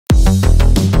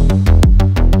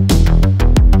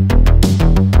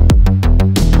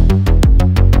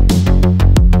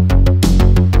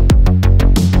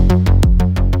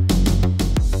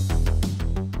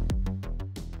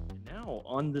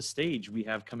the stage, we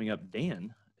have coming up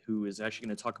Dan, who is actually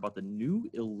going to talk about the new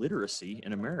illiteracy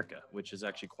in America, which is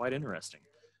actually quite interesting.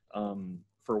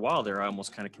 For a while there, I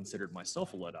almost kind of considered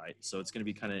myself a Luddite, so it's going to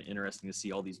be kind of interesting to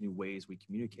see all these new ways we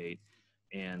communicate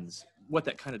and what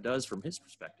that kind of does from his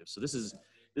perspective. So this is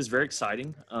very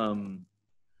exciting.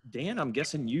 Dan, I'm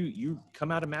guessing you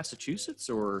come out of Massachusetts,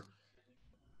 or?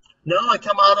 No, I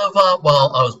come out of,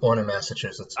 well, I was born in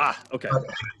Massachusetts. Ah, okay.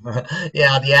 But,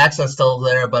 yeah, the accent's still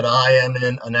there, but I am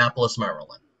in Annapolis,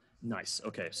 Maryland. Nice.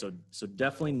 Okay, so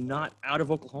definitely not out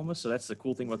of Oklahoma. So that's the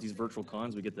cool thing about these virtual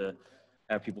cons. We get to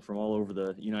have people from all over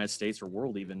the United States or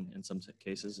world, even in some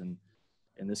cases. And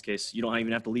in this case, you don't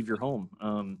even have to leave your home.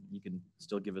 You can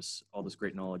still give us all this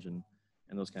great knowledge and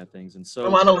those kind of things. And so I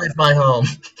want to leave my home.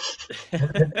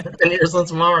 It's been here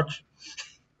since March.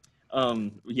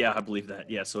 Yeah, I believe that.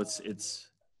 Yeah, so it's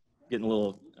getting a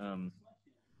little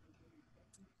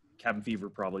cabin fever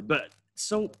probably. But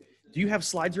so, do you have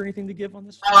slides or anything to give on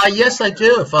this? Yes, I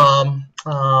do. If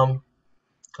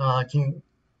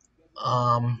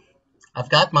I've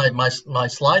got my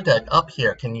slide deck up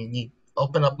here. Can you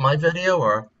open up my video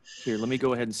or? Here, let me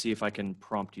go ahead and see if I can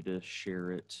prompt you to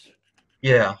share it.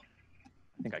 Yeah.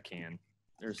 I think I can.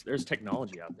 There's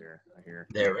technology out there, I hear.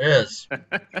 There is.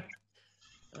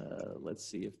 Let's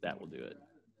see if that will do it.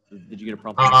 Did you get a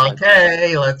prompt?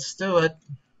 Okay, let's do it.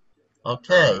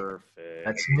 Okay. Perfect.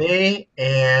 That's me,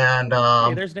 and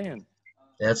hey, there's Dan.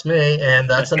 That's me, and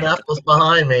that's Annapolis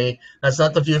behind me. That's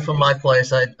not the view from my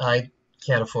place. I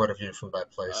can't afford a view from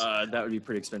that place. That would be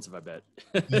pretty expensive, I bet.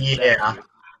 Yeah.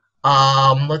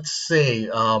 Let's see.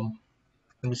 Let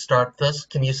me start this.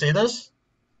 Can you see this?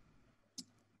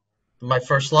 My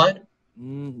first slide?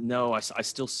 No, I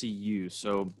still see you.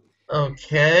 So.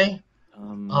 Okay.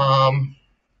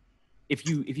 If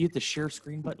you hit the share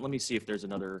screen button, let me see if there's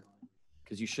another,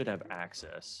 because you should have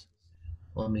access.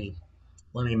 Let me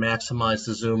maximize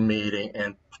the Zoom meeting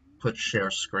and put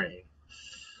share screen.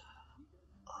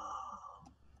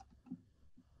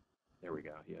 There we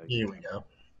go. Yeah. Here we go.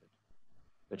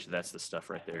 Bet you that's the stuff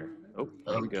right there. Oh,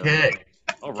 there we go.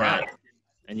 All right.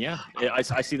 And yeah, I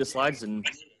see the slides, and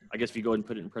I guess if you go ahead and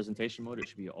put it in presentation mode, it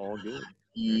should be all good.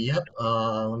 Yep.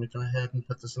 Let me go ahead and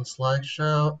put this in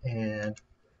slideshow and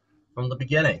from the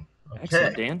beginning. Okay.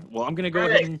 Excellent, Dan. Well, I'm going to go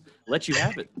ahead and let you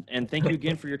have it. And thank you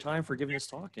again for your time, for giving this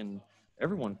talk. And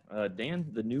everyone, Dan,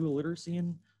 the new illiteracy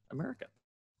in America.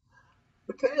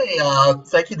 Okay.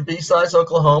 Thank you to BSides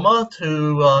Oklahoma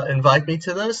to invite me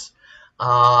to this.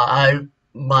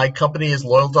 My company is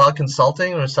Loyal Dog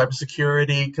Consulting, a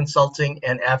cybersecurity consulting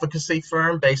and advocacy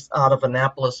firm based out of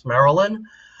Annapolis, Maryland.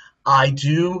 I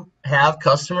do have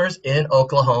customers in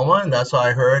Oklahoma, and that's why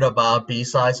I heard about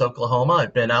BSides Oklahoma.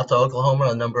 I've been out to Oklahoma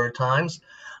a number of times.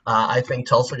 I think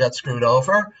Tulsa got screwed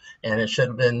over, and it should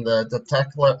have been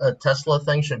the Tesla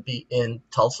thing should be in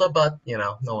Tulsa, but you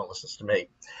know, no one listens to me.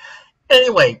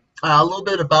 Anyway, a little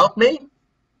bit about me.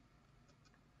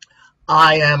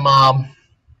 I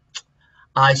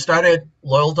started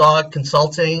Loyal Dog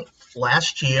Consulting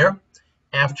last year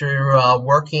after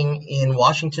working in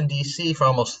Washington, D.C. for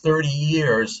almost 30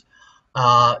 years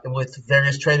with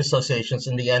various trade associations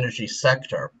in the energy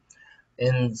sector.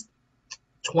 In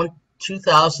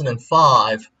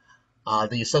 2005,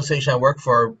 the association I worked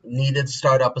for needed to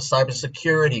start up a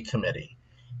cybersecurity committee.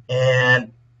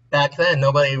 And back then,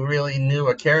 nobody really knew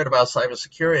or cared about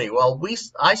cybersecurity. Well,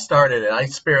 I started it. I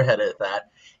spearheaded that.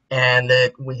 And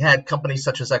we had companies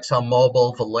such as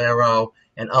ExxonMobil, Valero,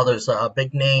 and others,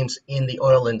 big names in the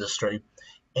oil industry.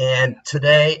 And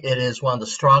today, it is one of the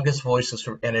strongest voices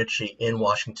for energy in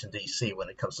Washington, D.C. when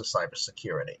it comes to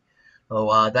cybersecurity.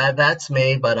 So that's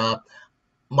me, but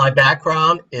my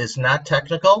background is not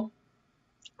technical.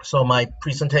 So my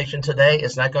presentation today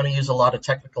is not going to use a lot of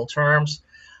technical terms.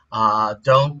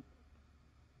 Don't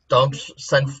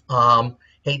send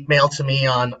hate mail to me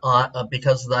on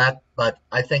because of that, but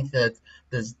I think that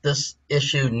this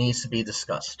issue needs to be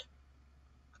discussed.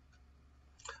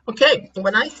 Okay,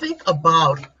 when I think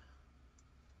about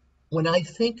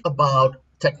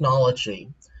technology,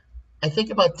 I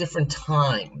think about different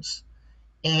times,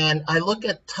 and I look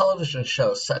at television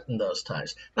shows set in those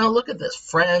times. Now look at this,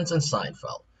 Friends and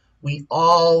Seinfeld. We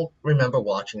all remember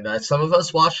watching that. Some of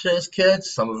us watched it as kids,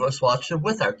 some of us watched it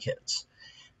with our kids.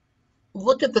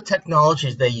 Look at the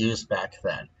technologies they used back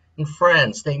then. In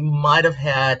Friends, they might have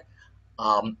had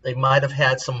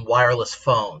some wireless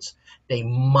phones. They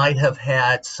might have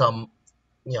had some,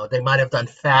 they might have done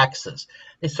faxes.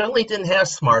 They certainly didn't have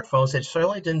smartphones. They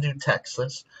certainly didn't do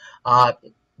texts.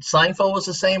 Seinfeld was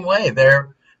the same way.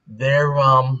 Their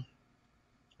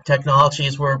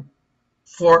technologies were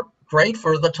great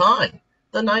for the time,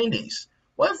 the 90s.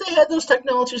 What if they had those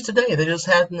technologies today? They just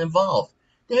hadn't evolved.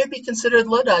 They'd be considered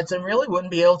Luddites and really wouldn't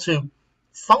be able to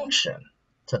function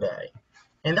today.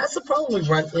 And that's the problem we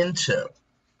run into.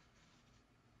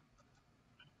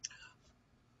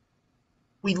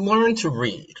 We learn to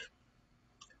read.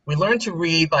 We learn to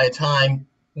read by the time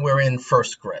we're in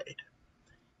first grade.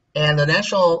 And the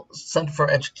National Center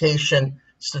for Education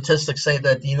statistics say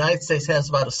that the United States has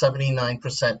about a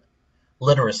 79%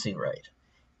 literacy rate.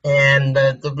 And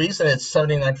the reason it's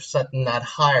 79% and not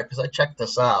higher, because I checked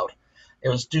this out, it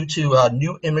was due to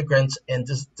new immigrants and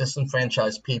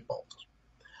disenfranchised people.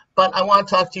 But I want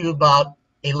to talk to you about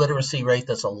a literacy rate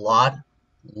that's a lot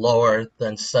lower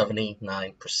than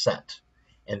 79%,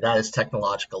 and that is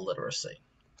technological literacy.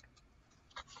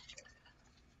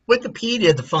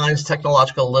 Wikipedia defines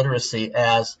technological literacy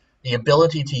as the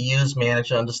ability to use,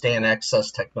 manage, and understand, access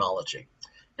technology.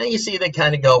 And you see they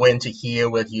kind of go into here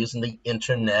with using the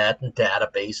internet and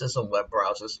databases and web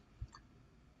browsers.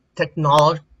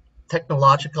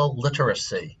 Technological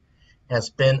literacy has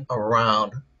been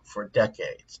around for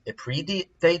decades. It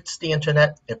predates the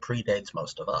internet. It predates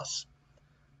most of us.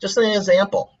 Just an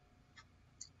example,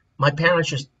 my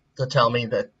parents used to tell me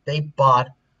that they bought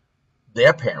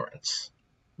their parents,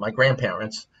 my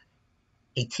grandparents,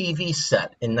 a TV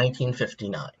set in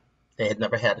 1959. They had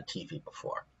never had a TV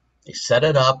before. They set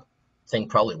it up, thing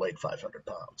probably weighed 500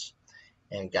 pounds,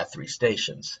 and got 3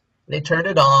 stations. They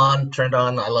turned on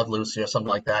I Love Lucy or something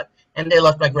like that, and they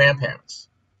left my grandparents.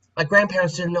 My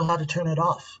grandparents didn't know how to turn it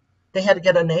off. They had to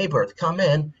get a neighbor to come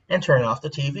in and turn off the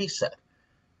TV set.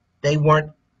 They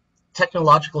weren't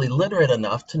technologically literate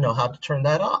enough to know how to turn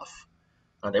that off.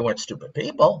 They weren't stupid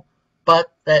people,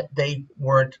 but that they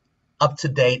weren't up to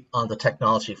date on the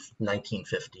technology of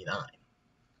 1959.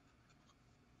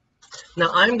 Now,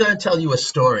 I'm going to tell you a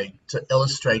story to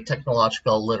illustrate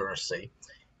technological literacy.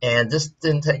 And this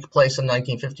didn't take place in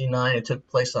 1959. It took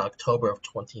place in October of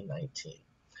 2019.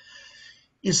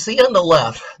 You see on the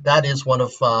left, that is one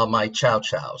of my chow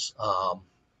chows.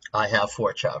 I have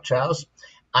 4 chow chows.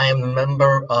 I am a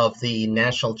member of the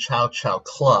National Chow Chow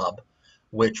Club,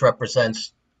 which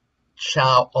represents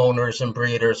chow owners and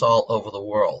breeders all over the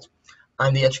world.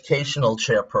 I'm the educational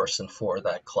chairperson for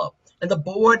that club. And the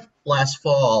board last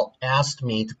fall asked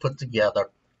me to put together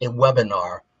a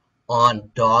webinar on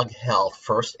dog health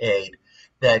first aid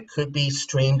that could be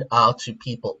streamed out to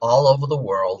people all over the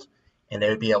world, and they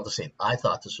would be able to see it. I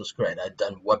thought this was great. I'd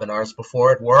done webinars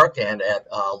before at work and at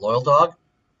Loyal Dog.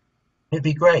 It'd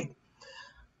be great.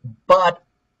 But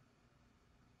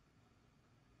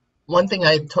one thing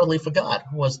I totally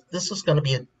forgot was this was going to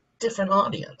be a different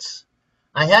audience.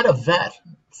 I had a vet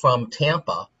from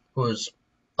Tampa who was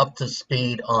up to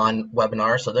speed on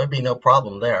webinars, so there'd be no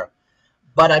problem there.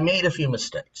 But I made a few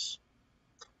mistakes.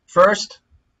 First,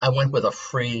 I went with a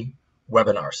free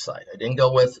webinar site. I didn't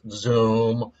go with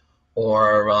Zoom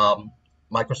or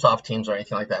Microsoft Teams or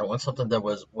anything like that. I went something that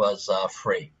was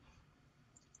free.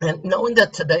 And knowing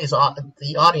that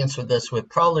the audience for this would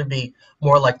probably be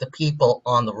more like the people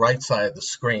on the right side of the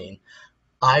screen,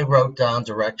 I wrote down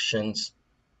directions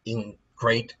in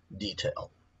great detail.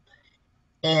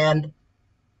 And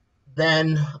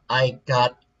then I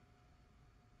got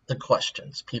the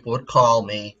questions. People would call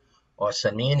me or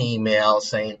send me an email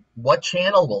saying, what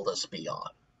channel will this be on?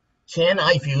 Can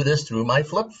I view this through my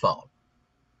flip phone?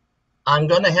 I'm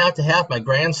going to have my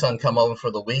grandson come over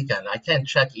for the weekend. I can't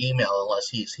check email unless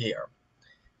he's here.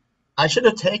 I should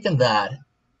have taken that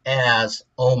as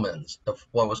omens of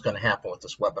what was going to happen with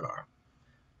this webinar.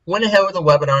 Went ahead with the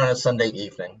webinar on a Sunday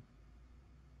evening.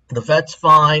 The vet's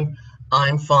fine.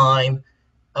 I'm fine.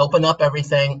 Open up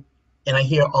everything, and I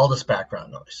hear all this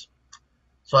background noise.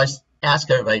 So I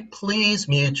ask everybody, please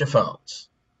mute your phones.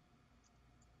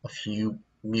 A few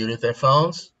muted their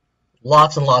phones.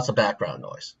 Lots and lots of background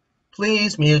noise.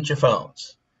 Please mute your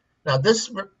phones. Now this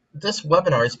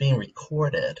webinar is being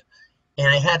recorded, and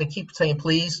I had to keep saying,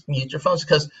 please mute your phones,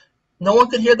 because no one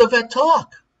could hear the vet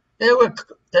talk. There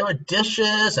were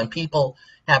dishes and people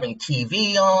having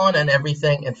TV on and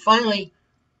everything, and finally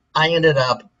I ended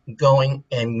up going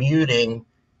and muting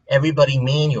everybody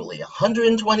manually.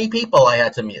 120 people I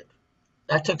had to mute.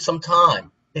 That took some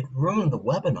time. It ruined the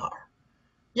webinar.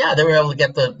 Yeah, they were able to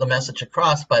get the message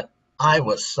across, but I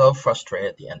was so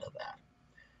frustrated at the end of that.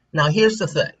 Now, here's the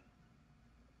thing.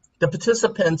 The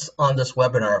participants on this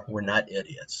webinar were not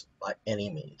idiots by any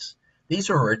means. These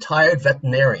are retired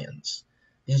veterinarians.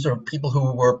 These are people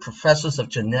who were professors of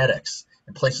genetics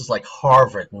in places like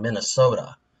Harvard and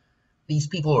Minnesota. These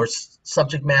people were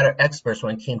subject matter experts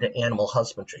when it came to animal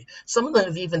husbandry. Some of them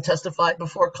have even testified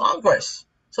before Congress.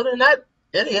 So they're not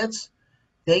idiots.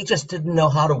 They just didn't know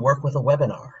how to work with a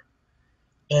webinar.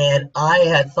 And I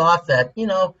had thought that,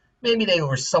 maybe they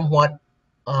were somewhat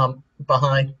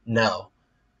behind. No,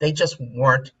 they just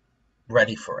weren't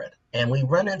ready for it. And we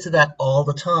run into that all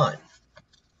the time.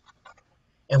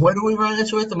 And where do we run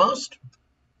into it the most?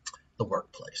 The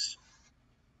workplace.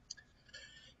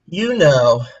 You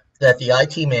know that the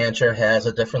IT manager has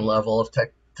a different level of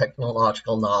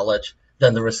technological knowledge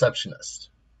than the receptionist.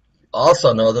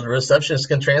 Also know that the receptionist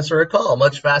can transfer a call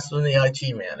much faster than the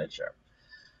IT manager.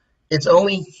 It's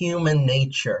only human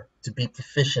nature to be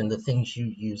proficient in the things you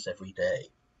use every day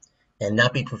and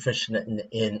not be proficient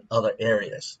in other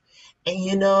areas.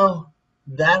 And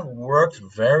that worked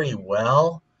very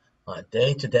well on a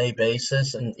day-to-day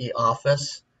basis in the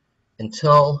office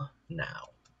until now,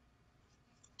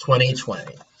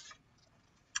 2020,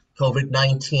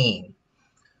 COVID-19.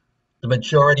 The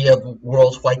majority of the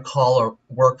world's white-collar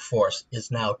workforce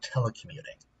is now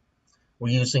telecommuting.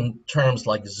 We're using terms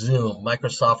like Zoom,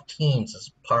 Microsoft Teams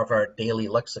as part of our daily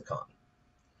lexicon.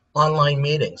 Online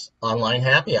meetings, online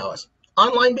happy hours,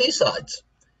 online B-sides.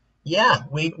 Yeah,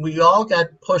 we all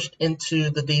got pushed into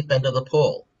the deep end of the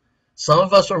pool. Some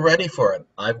of us were ready for it.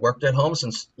 I've worked at home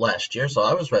since last year, so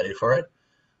I was ready for it.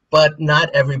 But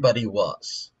not everybody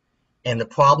was. And the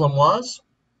problem was,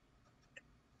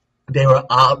 they were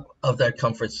out of their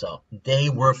comfort zone. They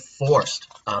were forced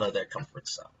out of their comfort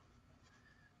zone.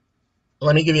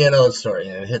 Let me give you another story,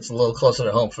 and it hits a little closer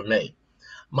to home for me.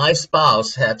 My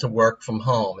spouse had to work from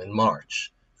home in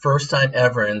March. First time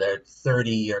ever in their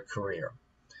 30-year career.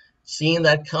 Seeing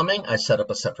that coming, I set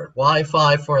up a separate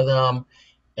Wi-Fi for them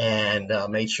and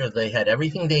made sure they had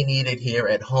everything they needed here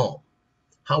at home.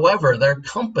 However, their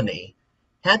company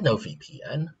had no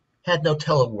VPN, had no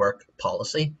telework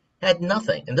policy, had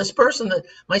nothing. And this person,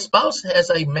 my spouse, has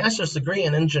a master's degree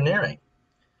in engineering.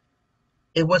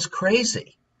 It was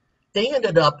crazy. They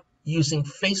ended up using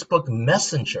Facebook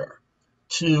Messenger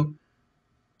to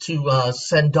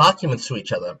send documents to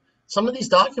each other. Some of these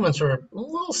documents are a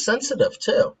little sensitive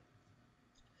too.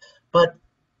 But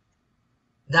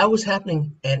that was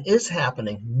happening and is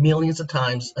happening millions of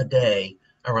times a day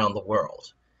around the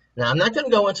world. Now, I'm not going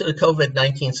to go into the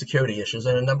COVID-19 security issues.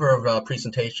 There are a number of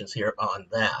presentations here on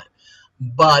that.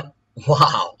 But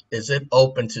wow, is it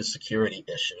open to security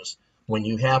issues when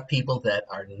you have people that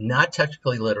are not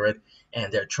technically literate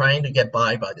and they're trying to get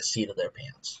by the seat of their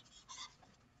pants.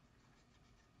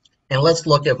 And let's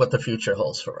look at what the future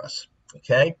holds for us,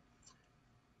 okay?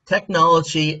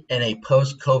 Technology in a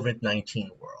post-COVID-19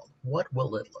 world. What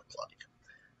will it look like?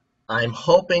 I'm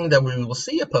hoping that we will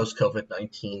see a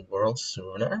post-COVID-19 world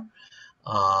sooner.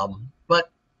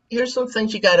 But here's some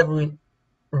things you got to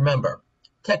remember.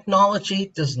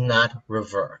 Technology does not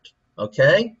revert,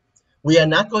 okay? We are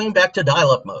not going back to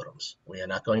dial-up modems. We are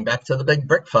not going back to the big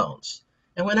brick phones.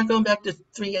 And we're not going back to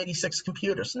 386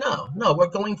 computers. No, we're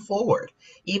going forward.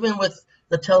 Even with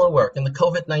the telework and the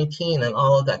COVID-19 and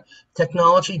all of that,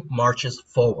 technology marches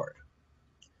forward.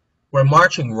 We're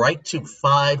marching right to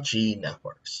 5G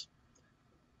networks.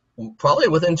 Probably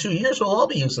within 2 years, we'll all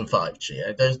be using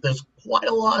 5G. There's quite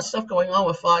a lot of stuff going on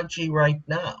with 5G right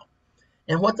now.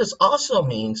 And what this also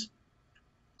means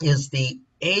is the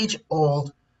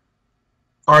age-old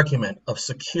argument of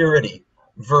security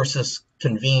versus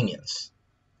convenience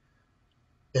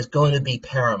is going to be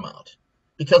paramount.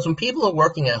 Because when people are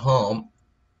working at home,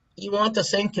 you want the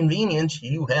same convenience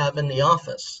you have in the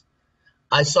office.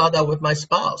 I saw that with my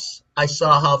spouse. I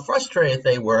saw how frustrated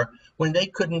they were when they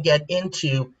couldn't get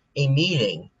into a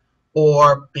meeting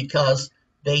or because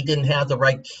they didn't have the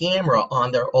right camera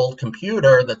on their old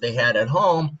computer that they had at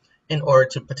home in order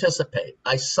to participate.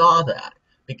 I saw that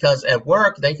because at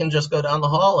work, they can just go down the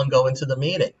hall and go into the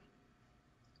meeting.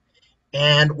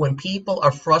 And when people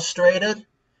are frustrated,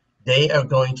 they are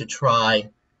going to try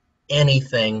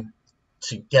anything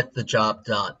to get the job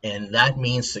done. And that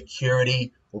means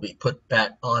security will be put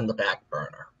back on the back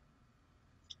burner.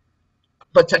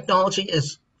 But technology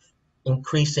is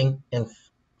increasing and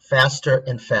faster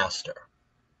and faster.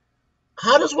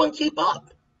 How does one keep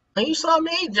up? And you saw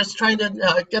me just trying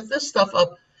to get this stuff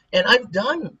up. And I've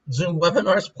done Zoom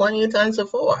webinars plenty of times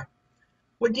before.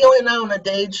 We're dealing now in a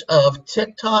age of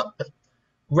TikTok,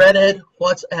 Reddit,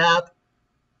 WhatsApp.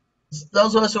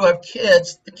 Those of us who have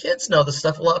kids, the kids know this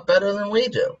stuff a lot better than we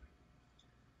do.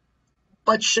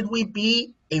 But should we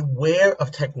be aware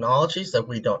of technologies that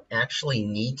we don't actually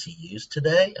need to use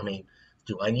today? I mean,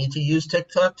 do I need to use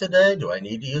TikTok today? Do I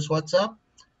need to use WhatsApp?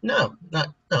 No.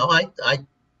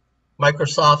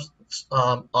 Microsoft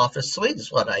Office Suite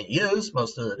is what I use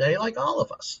most of the day, like all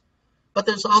of us. But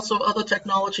there's also other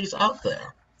technologies out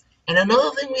there. And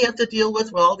another thing we have to deal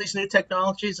with all these new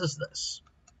technologies is this.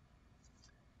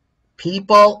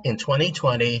 People in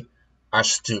 2020 are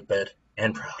stupid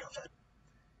and proud of it.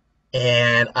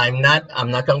 And I'm not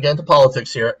going to get into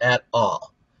politics here at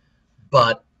all.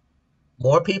 But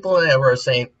more people than ever are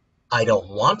saying, I don't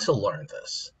want to learn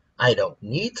this. I don't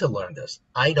need to learn this.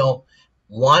 I don't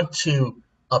want to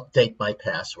update my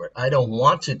password. I don't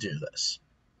want to do this.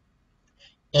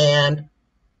 And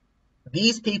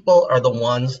these people are the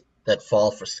ones that fall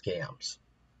for scams.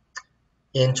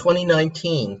 In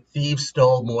 2019, thieves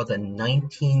stole more than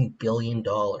 $19 billion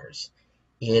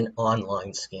in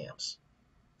online scams.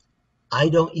 I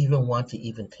don't even want to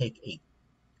even take a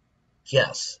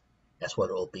guess as what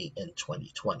it will be in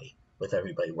 2020 with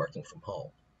everybody working from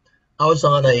home. I was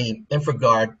on a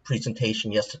InfraGard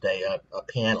presentation yesterday, a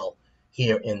panel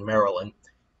here in Maryland,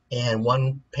 and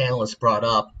one panelist brought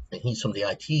up, and he's from the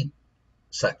IT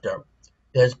sector,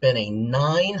 there's been a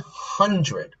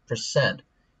 900%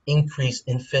 increase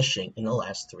in phishing in the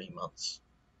last 3 months.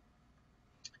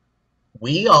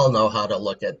 We all know how to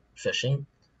look at phishing,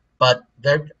 but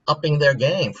they're upping their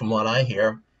game from what I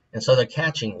hear, and so they're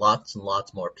catching lots and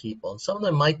lots more people. And some of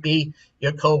them might be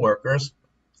your coworkers,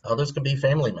 others could be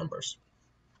family members.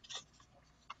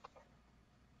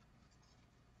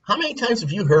 How many times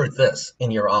have you heard this in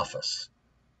your office?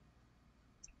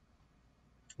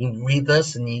 You read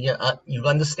this and you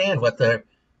understand what they're,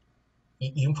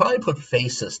 you can probably put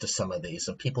faces to some of these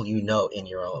and people you know in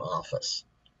your own office.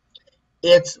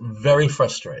 It's very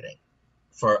frustrating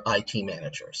for IT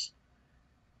managers.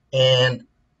 And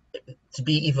to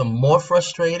be even more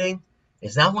frustrating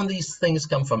is not when these things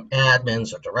come from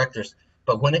admins or directors,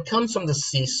 but when it comes from the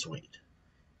C-suite.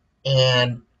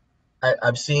 And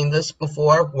I've seen this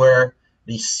before where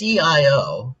the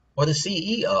CIO or the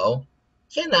CEO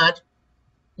cannot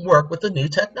work with the new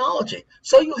technology.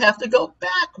 So you have to go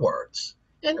backwards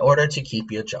in order to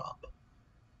keep your job.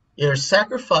 You're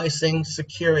sacrificing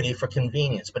security for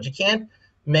convenience, but you can't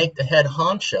make the head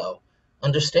honcho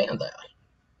understand that.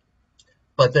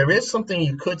 But there is something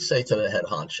you could say to the head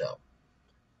honcho.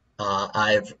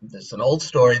 There's an old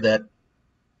story that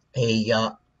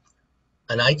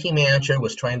an IT manager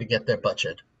was trying to get their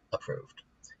budget approved.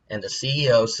 And the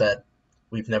CEO said,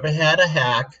 we've never had a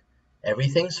hack.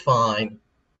 Everything's fine.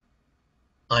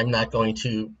 I'm not going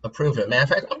to approve it. Matter of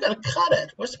fact, I'm going to cut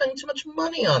it. We're spending too much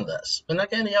money on this. We're not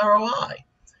getting the ROI.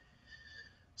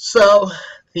 So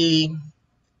the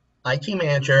IT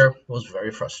manager was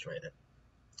very frustrated.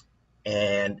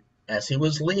 And as he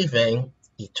was leaving,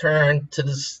 he turned to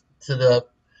the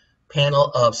panel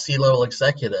of C-level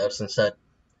executives and said,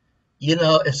 you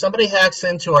know, if somebody hacks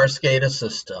into our SCADA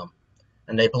system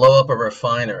and they blow up a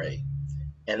refinery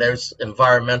and there's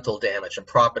environmental damage and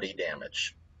property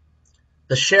damage,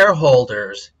 the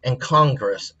shareholders and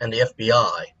Congress and the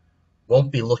FBI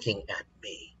won't be looking at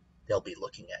me. They'll be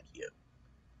looking at you.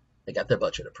 They got their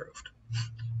budget approved.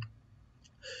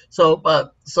 So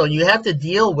you have to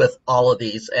deal with all of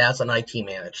these as an IT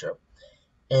manager.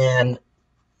 And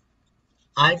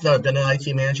I've never been an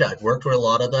IT manager. I've worked with a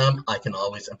lot of them. I can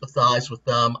always empathize with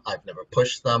them. I've never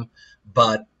pushed them.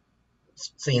 But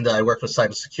seeing that I work with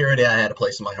cybersecurity, I had a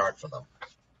place in my heart for them.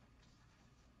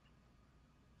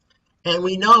 And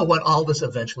we know what all this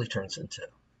eventually turns into.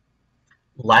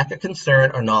 Lack of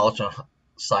concern or knowledge on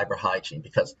cyber hygiene,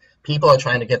 because people are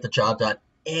trying to get the job done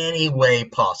any way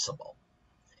possible.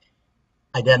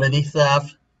 Identity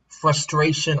theft,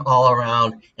 frustration all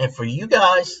around, and for you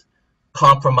guys,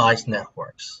 compromised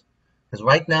networks. Because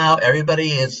right now, everybody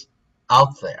is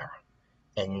out there,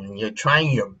 and you're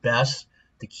trying your best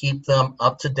to keep them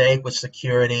up to date with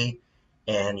security,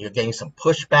 and you're getting some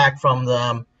pushback from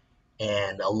them,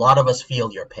 and a lot of us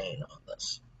feel your pain on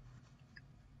this.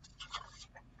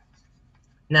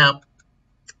 Now,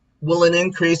 will an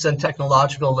increase in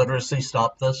technological literacy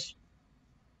stop this?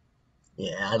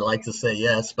 Yeah, I'd like to say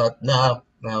yes, but no.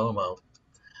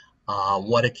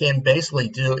 What it can basically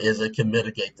do is it can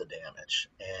mitigate the damage,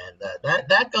 and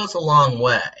that goes a long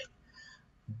way.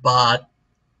 But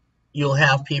you'll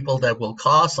have people that will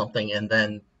cause something, and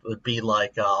then it would be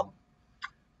like that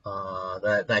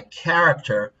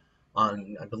character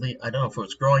on, I don't know if it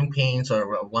was Growing Pains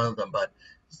or one of them, but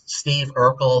Steve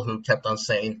Urkel, who kept on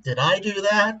saying, "Did I do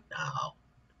that?" No.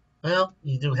 Well,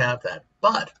 you do have that,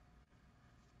 but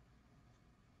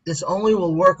this only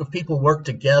will work if people work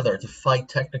together to fight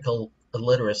technical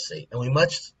illiteracy, and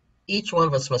each one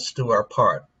of us must do our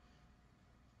part.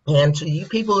 And to you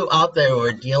people out there who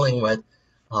are dealing with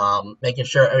making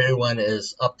sure everyone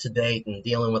is up to date and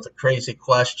dealing with the crazy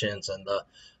questions and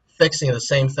fixing the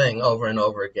same thing over and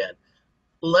over again,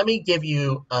 let me give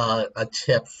you a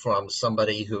tip from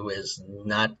somebody who is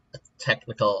not a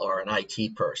technical or an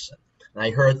IT person. And I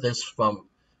heard this from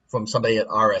from somebody at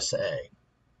RSA.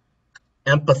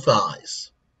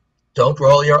 Empathize. Don't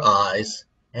roll your eyes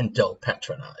and don't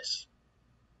patronize.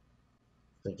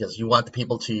 Because you want the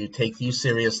people to take you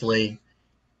seriously,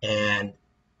 and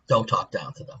don't talk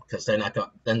down to them, because they're not going.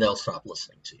 Then they'll stop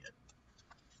listening to you.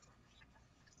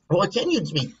 What can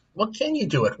you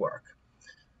do at work?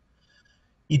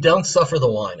 You don't suffer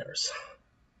the whiners.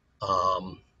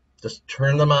 Just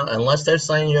turn them out, unless they're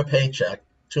signing your paycheck.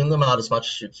 Tune them out as much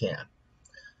as you can.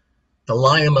 The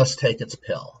lion must take its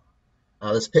pill.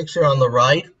 This picture on the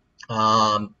right,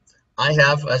 I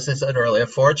have, as I said earlier,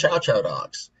 4 Chow Chow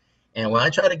dogs. And when I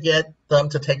try to get them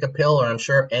to take a pill, or I'm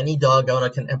sure any dog owner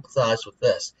can empathize with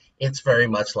this, it's very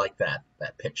much like that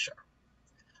picture.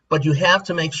 But you have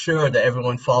to make sure that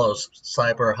everyone follows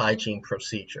cyber hygiene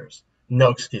procedures. No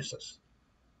excuses.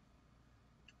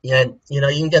 And you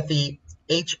can get the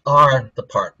HR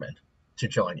department to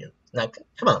join you. Now,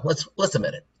 come on, let's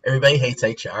admit it. Everybody hates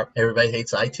HR. Everybody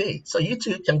hates IT. So you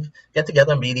two can get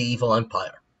together and be the evil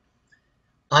empire.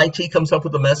 IT comes up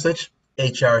with a message.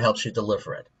 HR helps you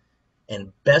deliver it.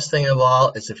 And best thing of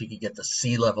all is if you can get the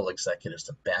C-level executives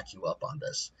to back you up on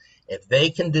this. If they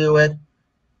can do it,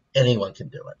 anyone can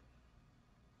do it.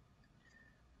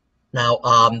 Now,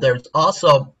 there's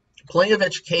also plenty of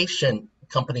education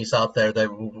companies out there that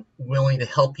are willing to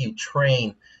help you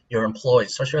train your employees,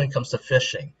 especially when it comes to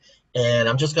phishing. And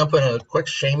I'm just going to put in a quick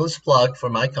shameless plug for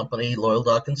my company, Loyal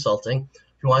Dog Consulting.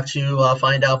 If you want to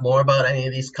find out more about any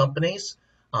of these companies,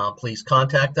 please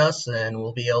contact us, and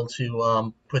we'll be able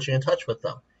to put you in touch with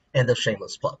them. End of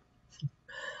shameless plug.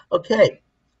 Okay,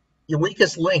 your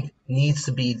weakest link needs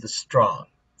to be the strong.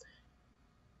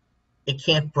 It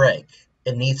can't break.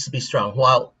 It needs to be strong.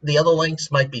 While the other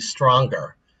links might be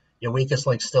stronger, your weakest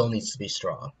link still needs to be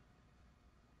strong.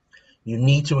 You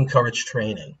need to encourage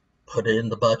training. Put it in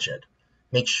the budget.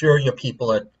 Make sure your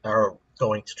people are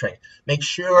going to train.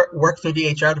 Work through the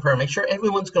HR department. Make sure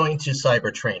everyone's going to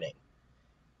cyber training.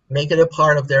 Make it a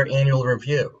part of their annual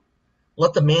review.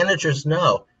 Let the managers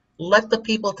know. Let the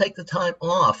people take the time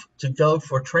off to go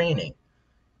for training,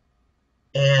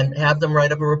 and have them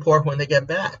write up a report when they get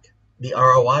back. The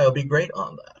ROI will be great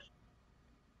on that.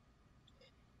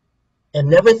 And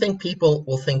never think people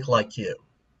will think like you.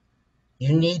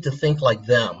 You need to think like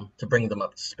them to bring them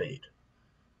up to speed.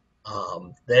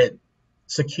 That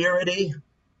security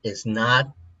is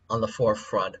not on the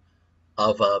forefront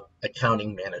of an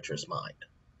accounting manager's mind.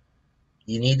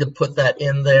 You need to put that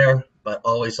in there, but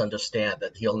always understand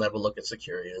that he'll never look at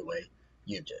security the way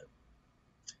you do.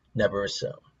 Never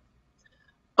assume.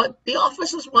 But the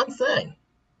office is one thing.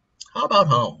 How about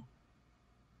home?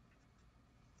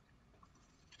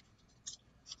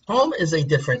 Home is a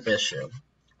different issue.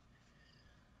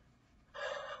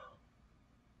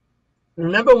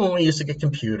 Remember when we used to get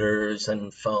computers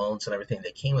and phones and everything?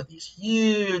 They came with these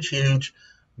huge, huge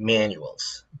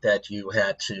manuals that you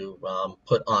had to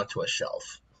put onto a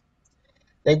shelf.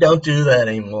 They don't do that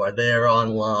anymore. They're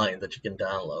online that you can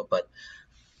download. But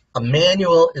a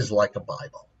manual is like a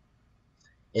Bible.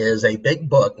 It is a big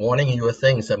book warning you of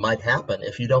things that might happen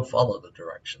if you don't follow the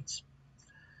directions.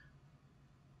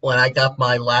 When I got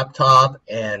my laptop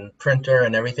and printer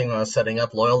and everything when I was setting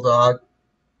up Loyal Dog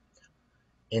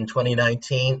in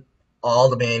 2019, all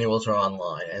the manuals are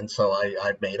online. And so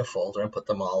I made a folder and put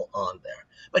them all on there.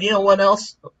 But you know what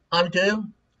else I do?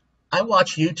 I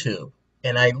watch YouTube,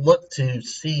 and I look to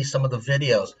see some of the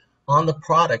videos on the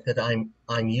product that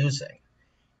I'm using.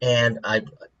 And I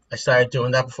started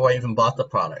doing that before I even bought the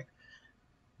product.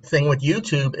 The thing with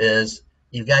YouTube is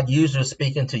you've got users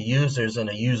speaking to users in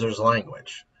a user's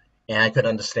language, and I could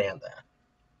understand that.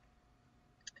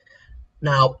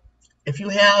 Now, if you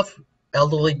have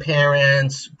elderly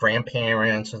parents,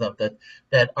 grandparents, or something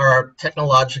that are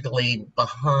technologically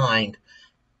behind,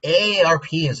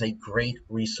 AARP is a great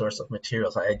resource of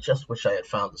materials. I just wish I had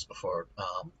found this before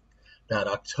that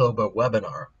October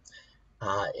webinar.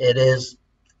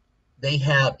 They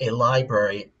have a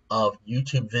library of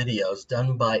YouTube videos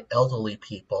done by elderly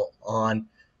people on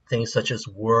things such as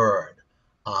Word,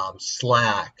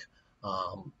 Slack,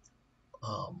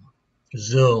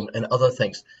 Zoom, and other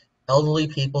things. Elderly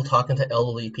people talking to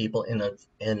elderly people in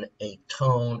a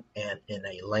tone and in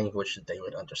a language that they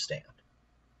would understand.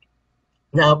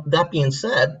 Now, that being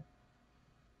said,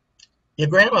 your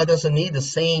grandma doesn't need the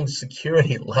same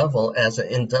security level as an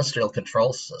industrial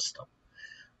control system.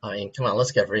 I mean, come on,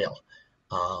 let's get real.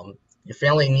 Your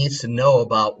family needs to know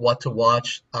about what to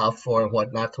watch out for and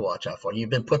what not to watch out for. You've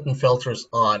been putting filters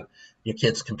on your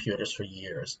kids' computers for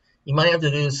years. You might have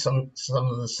to do some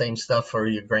of the same stuff for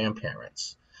your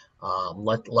grandparents.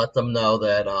 Let them know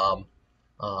that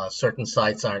certain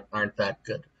sites aren't that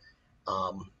good.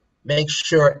 Make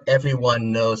sure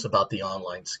everyone knows about the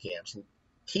online scams.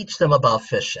 Teach them about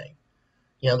phishing.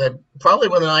 They're probably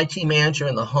with an IT manager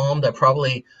in the home, they're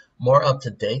probably more up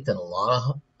to date than a lot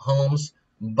of homes,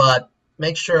 but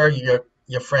make sure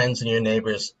your friends and your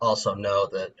neighbors also know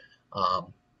that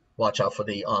watch out for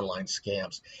the online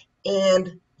scams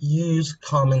and use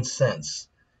common sense.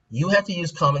 You have to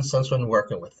use common sense when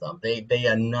working with them. They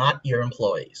are not your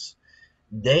employees.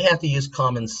 They have to use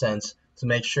common sense to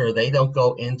make sure they don't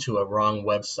go into a wrong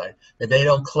website, that they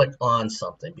don't click on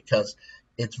something, because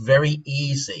it's very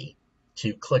easy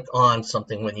to click on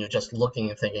something when you're just looking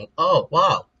and thinking, oh,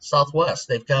 wow, Southwest,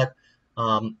 they've got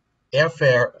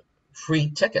airfare free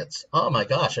tickets. Oh my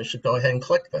gosh, I should go ahead and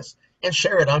click this and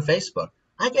share it on Facebook.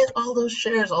 I get all those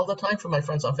shares all the time from my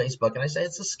friends on Facebook, and I say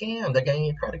it's a scam. They're getting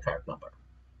your credit card number.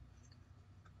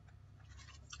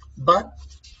 But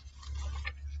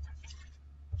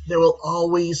there will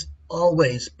always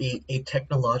be a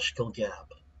technological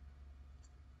gap.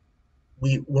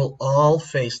 We will all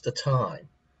face the time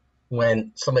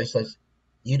when somebody says,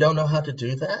 you don't know how to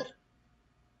do that?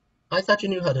 I thought you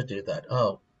knew how to do that.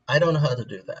 Oh, I don't know how to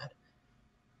do that.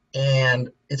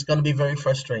 And it's going to be very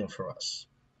frustrating for us.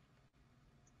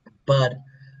 But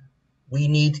we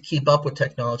need to keep up with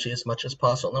technology as much as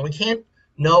possible. Now, we can't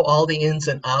know all the ins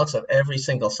and outs of every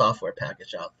single software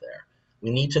package out there. We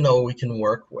need to know what we can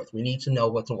work with. We need to know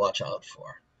what to watch out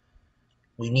for.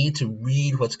 We need to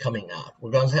read what's coming out.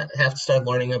 We're going to have to start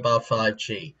learning about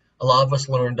 5G. A lot of us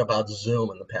learned about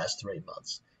Zoom in the past 3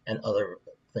 months and other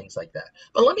things like that.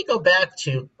 But let me go back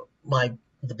to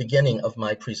the beginning of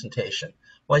my presentation,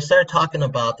 where I started talking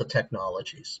about the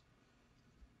technologies.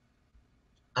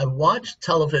 I watched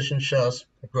television shows.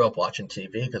 I grew up watching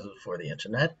TV because it was before the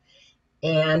internet.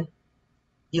 And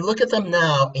you look at them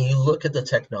now and you look at the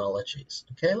technologies.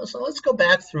 Okay, so let's go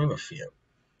back through a few.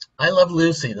 I Love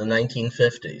Lucy, the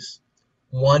 1950s.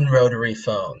 One rotary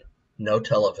phone, no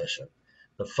television.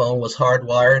 The phone was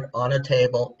hardwired on a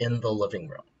table in the living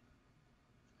room.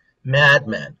 Mad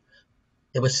Men,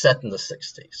 it was set in the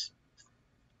 60s.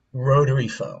 Rotary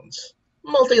phones,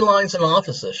 multi-lines in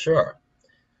offices, sure.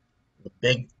 The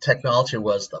big technology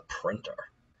was the printer.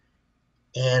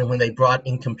 And when they brought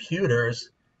in computers,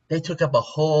 they took up a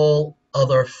whole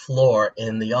other floor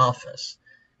in the office.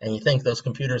 And you think those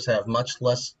computers have much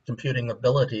less computing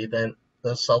ability than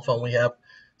the cell phone we have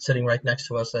sitting right next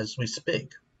to us as we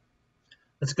speak.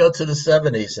 Let's go to the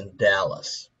 70s in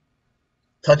Dallas.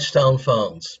 Touchtone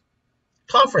phones,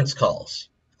 conference calls.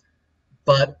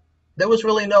 But there was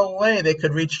really no way they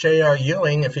could reach J.R.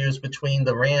 Ewing if he was between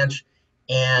the ranch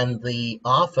and the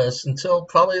office until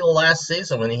probably the last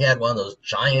season when he had one of those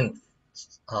giant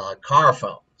car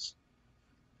phones.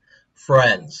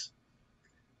 Friends.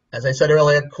 As I said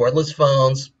earlier, cordless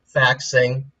phones,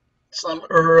 faxing, some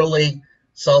early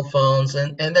cell phones,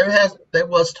 and there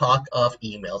was talk of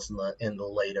emails in the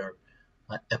later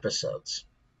episodes.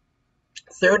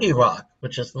 30 Rock,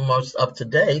 which is the most up to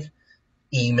date,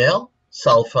 email,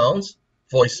 cell phones,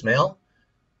 voicemail.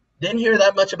 Didn't hear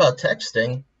that much about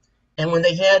texting, and when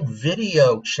they had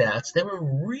video chats, they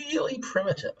were really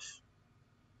primitive.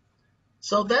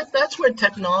 So that's where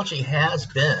technology has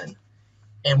been.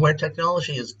 And where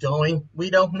technology is going,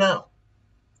 we don't know.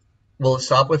 Will it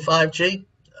stop with 5G?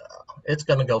 It's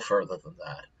going to go further than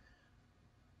that.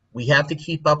 We have to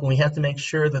keep up, and we have to make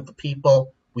sure that the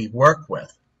people we work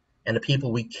with and the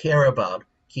people we care about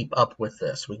keep up with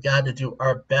this. We got to do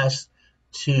our best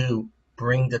to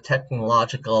bring the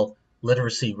technological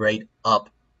literacy rate up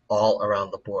all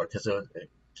around the board, because it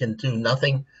can do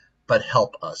nothing but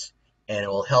help us, and it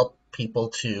will help people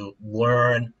to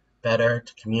learn better,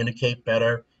 to communicate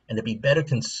better, and to be better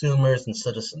consumers and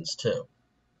citizens too.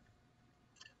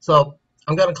 So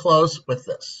I'm going to close with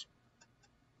this.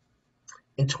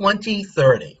 In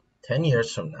 2030, 10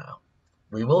 years from now,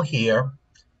 we will hear,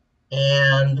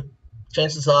 and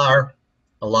chances are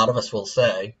a lot of us will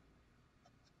say,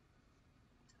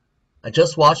 I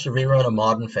just watched a rerun of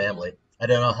Modern Family. I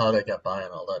don't know how they got by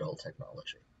on all that old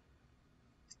technology.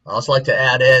 I also like to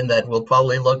add in that we'll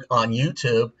probably look on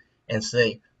YouTube and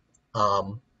see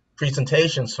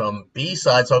presentations from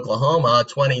B-Sides Oklahoma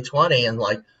 2020 and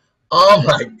like, oh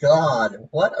my God,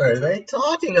 what are they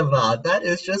talking about? That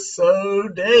is just so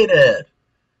dated.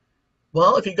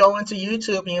 Well, if you go into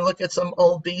YouTube and you look at some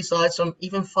old B-Sides from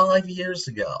even 5 years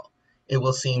ago, it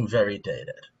will seem very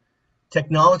dated.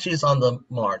 Technology is on the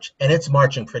march, and it's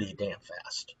marching pretty damn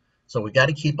fast. So we got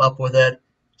to keep up with it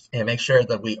and make sure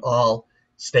that we all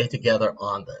stay together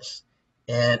on this.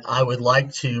 And I would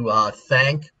like to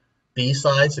thank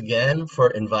B-Sides again for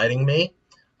inviting me.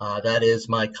 That is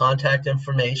my contact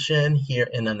information here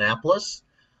in Annapolis.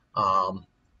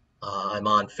 I'm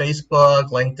on Facebook,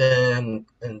 LinkedIn,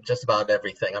 and just about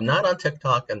everything. I'm not on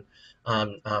TikTok, and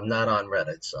I'm not on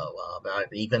Reddit. So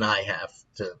even I have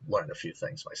to learn a few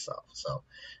things myself. So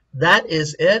that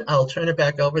is it. I'll turn it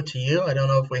back over to you. I don't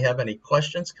know if we have any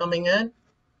questions coming in.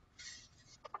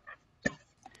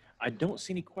 I don't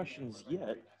see any questions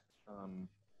yet. Um,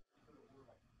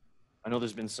 I know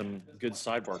there's been some good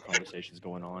sidebar conversations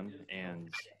going on,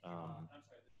 and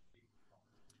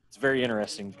it's very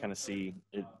interesting to kind of see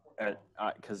it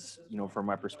because, from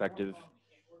my perspective,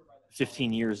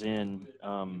 15 years in,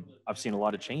 I've seen a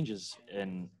lot of changes,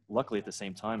 and luckily at the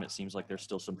same time, it seems like there's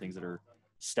still some things that are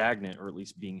stagnant or at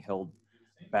least being held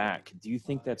back. Do you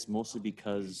think that's mostly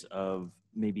because of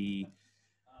maybe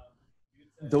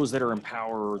those that are in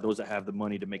power or those that have the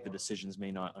money to make the decisions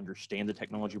may not understand the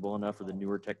technology well enough, or the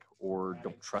newer tech, or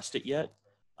don't trust it yet?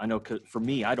 I know for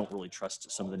me, I don't really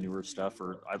trust some of the newer stuff,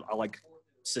 or I like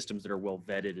systems that are well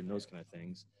vetted and those kind of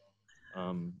things.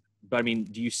 But I mean,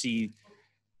 do you see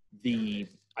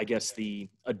I guess the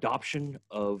adoption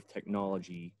of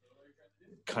technology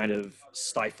kind of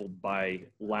stifled by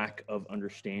lack of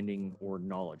understanding or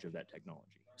knowledge of that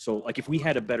technology? So like if we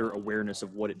had a better awareness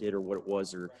of what it did or what it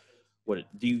was, or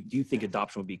do you think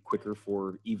adoption would be quicker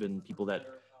for even people that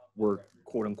were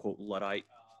quote unquote Luddite,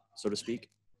 so to speak?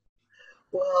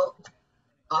 Well,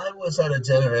 I was at a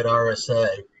dinner at RSA,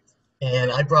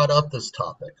 and I brought up this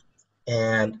topic,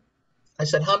 and I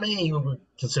said, how many of you would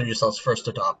consider yourselves first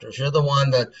adopters? You're the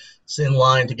one that's in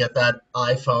line to get that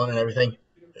iPhone and everything.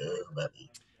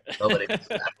 Nobody does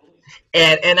that.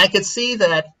 And I could see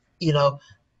that, you know,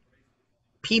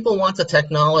 people want the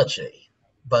technology,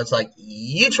 but it's like,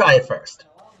 you try it first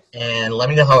and let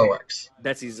me know how it works.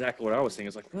 That's exactly what I was thinking.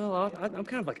 It's like, well, I'm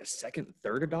kind of like a second,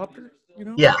 third adopter, you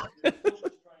know? Yeah.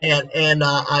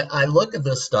 I look at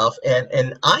this stuff,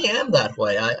 and I am that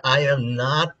way. I am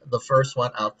not the first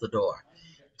one out the door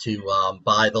to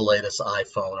buy the latest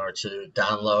iPhone or to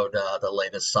download the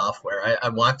latest software. I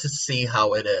want to see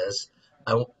how it is.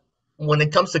 When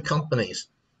it comes to companies,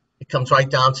 it comes right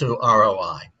down to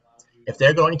ROI. If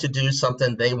they're going to do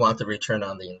something, they want the return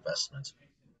on the investment.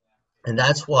 And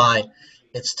that's why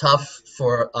it's tough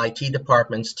for IT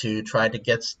departments to try to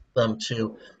get them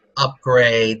to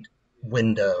upgrade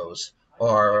Windows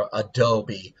or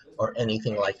Adobe or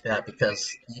anything like that,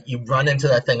 because you run into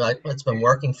that thing like, well, it's been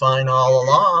working fine all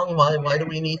along. Why do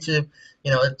we need to,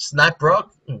 it's not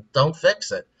broke, don't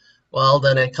fix it. Well,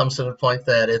 then it comes to the point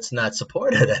that it's not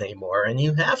supported anymore, and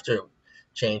you have to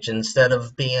change. Instead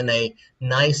of being a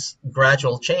nice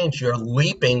gradual change, you're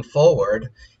leaping forward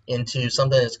into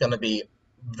something that's going to be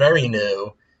very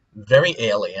new, very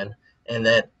alien, and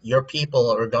that your people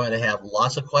are going to have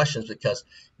lots of questions because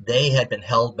they had been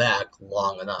held back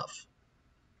long enough.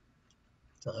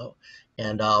 So,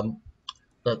 and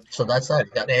so that's that.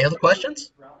 You got any other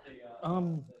questions?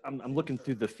 I'm looking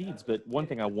through the feeds, but one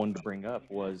thing I wanted to bring up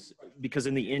was because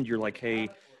in the end, you're like, hey,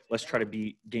 let's try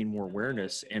to gain more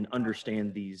awareness and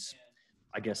understand these,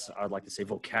 I guess I'd like to say,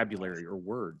 vocabulary or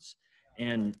words.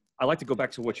 And I like to go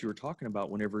back to what you were talking about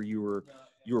whenever you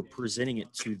were presenting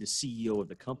it to the CEO of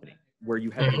the company, where you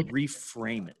had to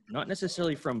reframe it, not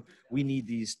necessarily from we need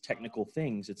these technical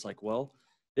things. It's like, well,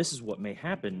 this is what may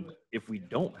happen if we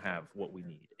don't have what we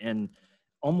need. And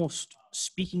almost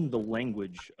speaking the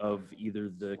language of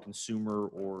either the consumer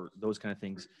or those kind of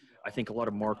things, I think a lot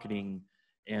of marketing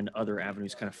and other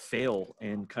avenues kind of fail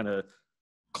and kind of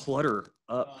clutter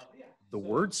up the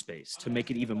word space to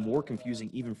make it even more confusing,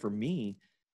 even for me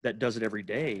that does it every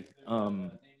day.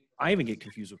 I even get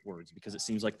confused with words because it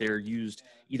seems like they're used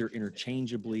either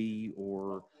interchangeably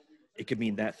or it could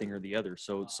mean that thing or the other.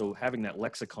 So having that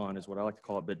lexicon is what I like to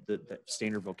call it, but that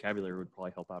standard vocabulary would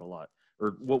probably help out a lot.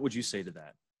 Or what would you say to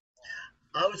that?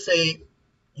 I would say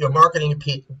your marketing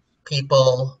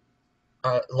people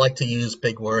like to use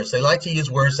big words. They like to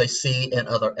use words they see in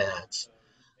other ads.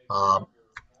 Um,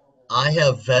 I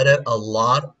have vetted a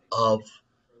lot of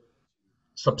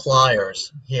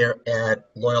suppliers here at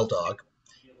Loyal Dog,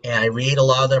 and I read a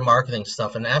lot of their marketing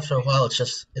stuff. And after a while, it's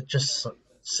just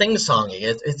sing-songy.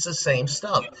 It's the same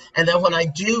stuff. And then when I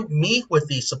do meet with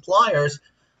these suppliers,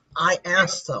 I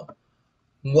ask them,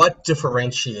 what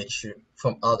differentiates you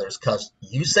from others? Because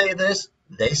you say this,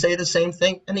 they say the same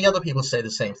thing, and the other people say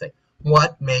the same thing.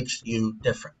 What makes you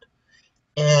different?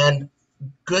 And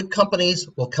good companies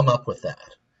will come up with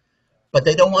that, but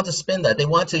they don't want to spin that. They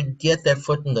want to get their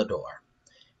foot in the door.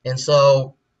 And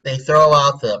so they throw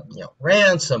out the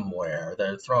ransomware.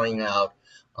 They're throwing out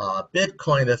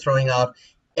Bitcoin. They're throwing out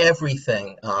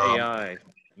everything. AI,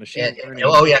 machine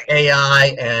Oh learning. yeah,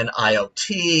 AI and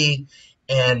IoT,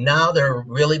 and now they're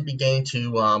really beginning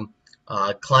to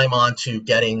climb on to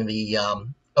getting the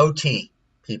OT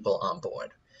people on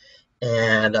board.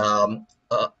 And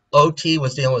OT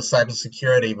was dealing with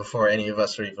cybersecurity before any of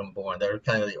us were even born. They were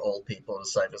kind of the old people in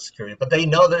cybersecurity, but they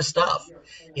know their stuff,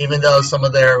 even though some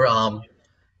of the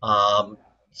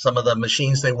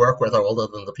machines they work with are older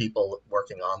than the people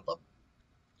working on them.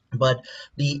 But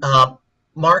the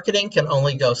marketing can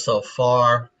only go so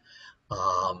far,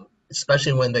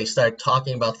 especially when they start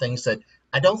talking about things that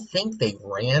I don't think they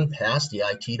ran past the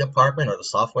IT department or the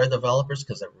software developers,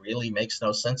 because it really makes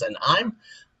no sense. And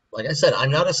like I said,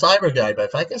 I'm not a cyber guy, but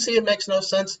if I can see it makes no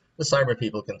sense, the cyber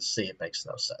people can see it makes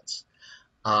no sense.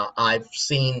 I've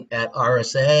seen at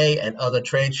RSA and other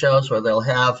trade shows where they'll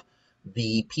have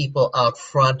the people out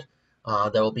front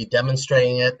that will be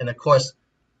demonstrating it, and of course,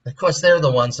 they're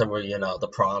the ones that were, the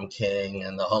prom king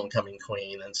and the homecoming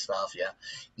queen and stuff. Yeah,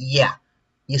 yeah.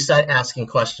 You start asking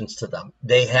questions to them,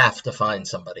 they have to find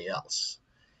somebody else,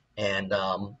 and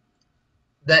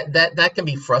that can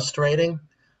be frustrating.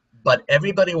 But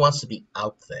everybody wants to be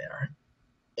out there,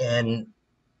 and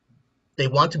they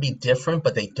want to be different,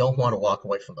 but they don't want to walk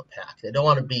away from the pack. They don't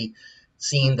want to be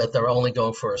seen that they're only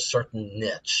going for a certain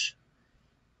niche.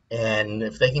 And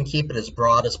if they can keep it as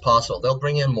broad as possible, they'll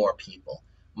bring in more people.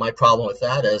 My problem with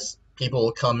that is people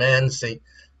will come in, see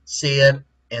it,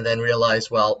 and then realize,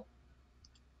 well,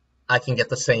 I can get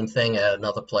the same thing at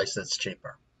another place that's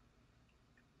cheaper.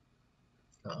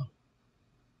 So,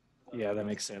 Yeah, that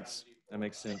makes sense. That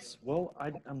makes sense. Well,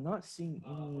 I'm not seeing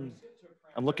any.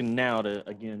 I'm looking now to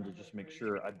just make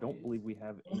sure. I don't believe we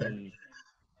have okay. any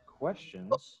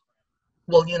questions.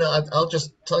 Well, I'll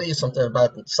just tell you something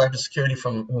about cybersecurity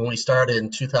from when we started in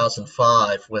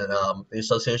 2005, when the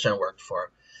association I worked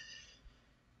for.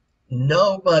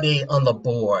 Nobody on the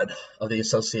board of the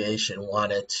association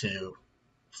wanted to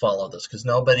follow this, because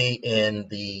nobody in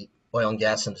the oil and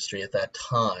gas industry at that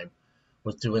time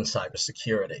was doing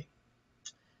cybersecurity.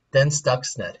 Then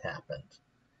Stuxnet happened,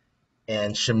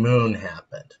 and Shamoon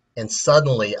happened, and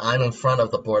suddenly I'm in front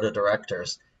of the board of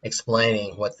directors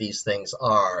explaining what these things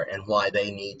are and why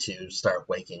they need to start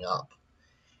waking up.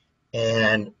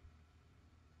 And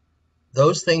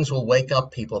those things will wake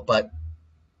up people, but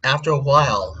after a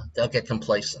while, they'll get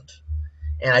complacent.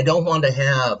 And I don't want to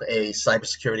have a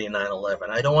cybersecurity 9/11.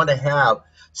 I don't want to have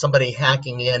somebody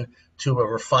hacking in to a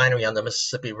refinery on the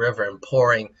Mississippi River and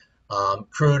pouring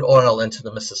crude oil into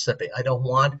the Mississippi. I don't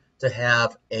want to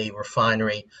have a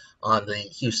refinery on the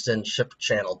Houston Ship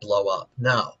Channel blow up.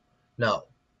 No, no.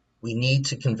 We need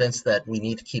to convince that we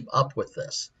need to keep up with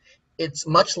this. It's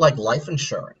much like life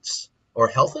insurance or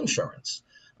health insurance.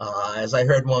 As I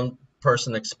heard one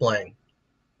person explain,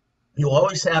 you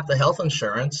always have the health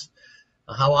insurance.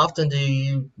 How often do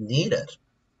you need it?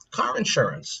 Car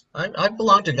insurance. I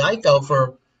belonged to Geico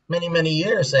for many, many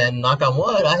years, and knock on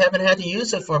wood, I haven't had to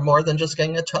use it for more than just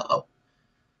getting a tow.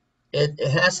 It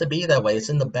has to be that way. It's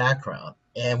in the background,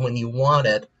 and when you want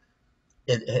it,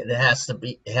 it has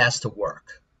to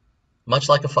work. Much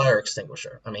like a fire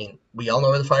extinguisher. I mean, we all know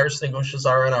where the fire extinguishers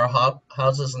are in our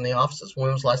houses and the offices.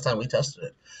 When was the last time we tested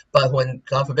it? But when,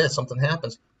 God forbid, something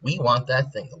happens, we want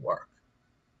that thing to work.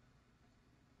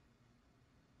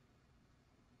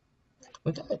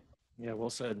 Okay. Yeah, well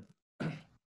said.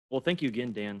 Well, thank you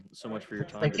again, Dan, so much for your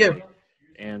time Thank you. today.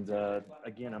 And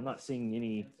again, I'm not seeing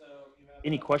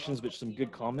any questions, but some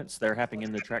good comments that are happening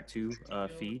in the Track Two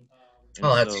feed. And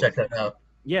I'll have to so, check that out.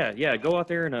 yeah, go out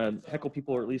there and heckle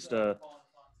people, or at least kind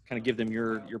of give them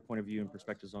your point of view and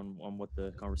perspectives on what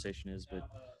the conversation is. But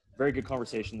very good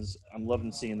conversations. I'm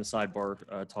loving seeing the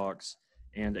sidebar talks.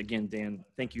 And again, Dan,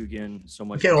 thank you again so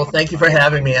much Okay, for well, taking the thank you for time.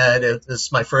 having me. This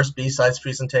is my first B-Sides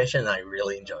presentation, and I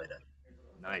really enjoyed it.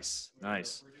 Nice,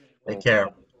 nice. Take Well, care.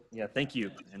 yeah, thank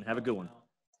you, and have a good one.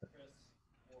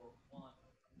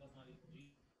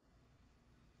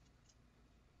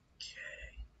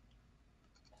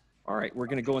 All right, we're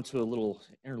going to go into a little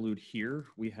interlude here.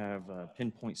 We have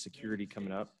Pinpoint Security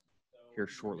coming up here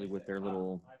shortly with their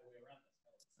little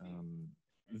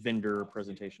vendor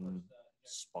presentation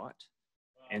spot.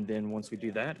 And then once we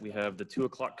do that, we have the 2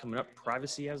 o'clock coming up,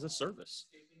 Privacy as a Service.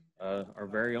 Our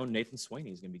very own Nathan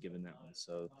Swaney is going to be giving that one.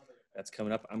 So that's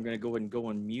coming up. I'm going to go ahead and go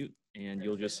on mute, and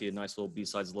you'll just see a nice little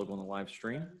B-Sides logo on the live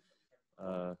stream.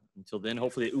 Until then,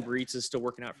 hopefully the Uber Eats is still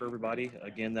working out for everybody.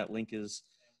 Again, that link is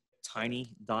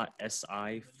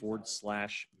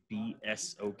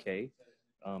tiny.si/BSOK.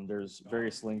 There's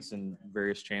various links in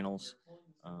various channels.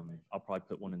 I'll probably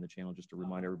put one in the channel just to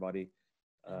remind everybody.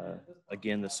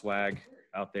 Again, the swag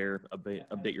out there,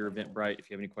 update your Eventbrite. If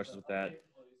you have any questions with that,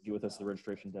 get with us at the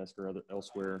registration desk or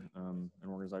elsewhere. An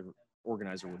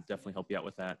organizer will definitely help you out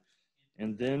with that.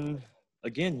 And then,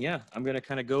 again, yeah, I'm going to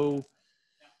kind of go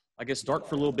I guess, dark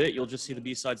for a little bit. You'll just see the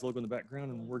B-Sides logo in the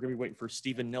background, and we're going to be waiting for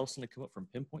Stephen Nelson to come up from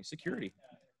Pinpoint Security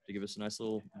to give us a nice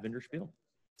little vendor spiel.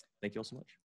 Thank you all so much.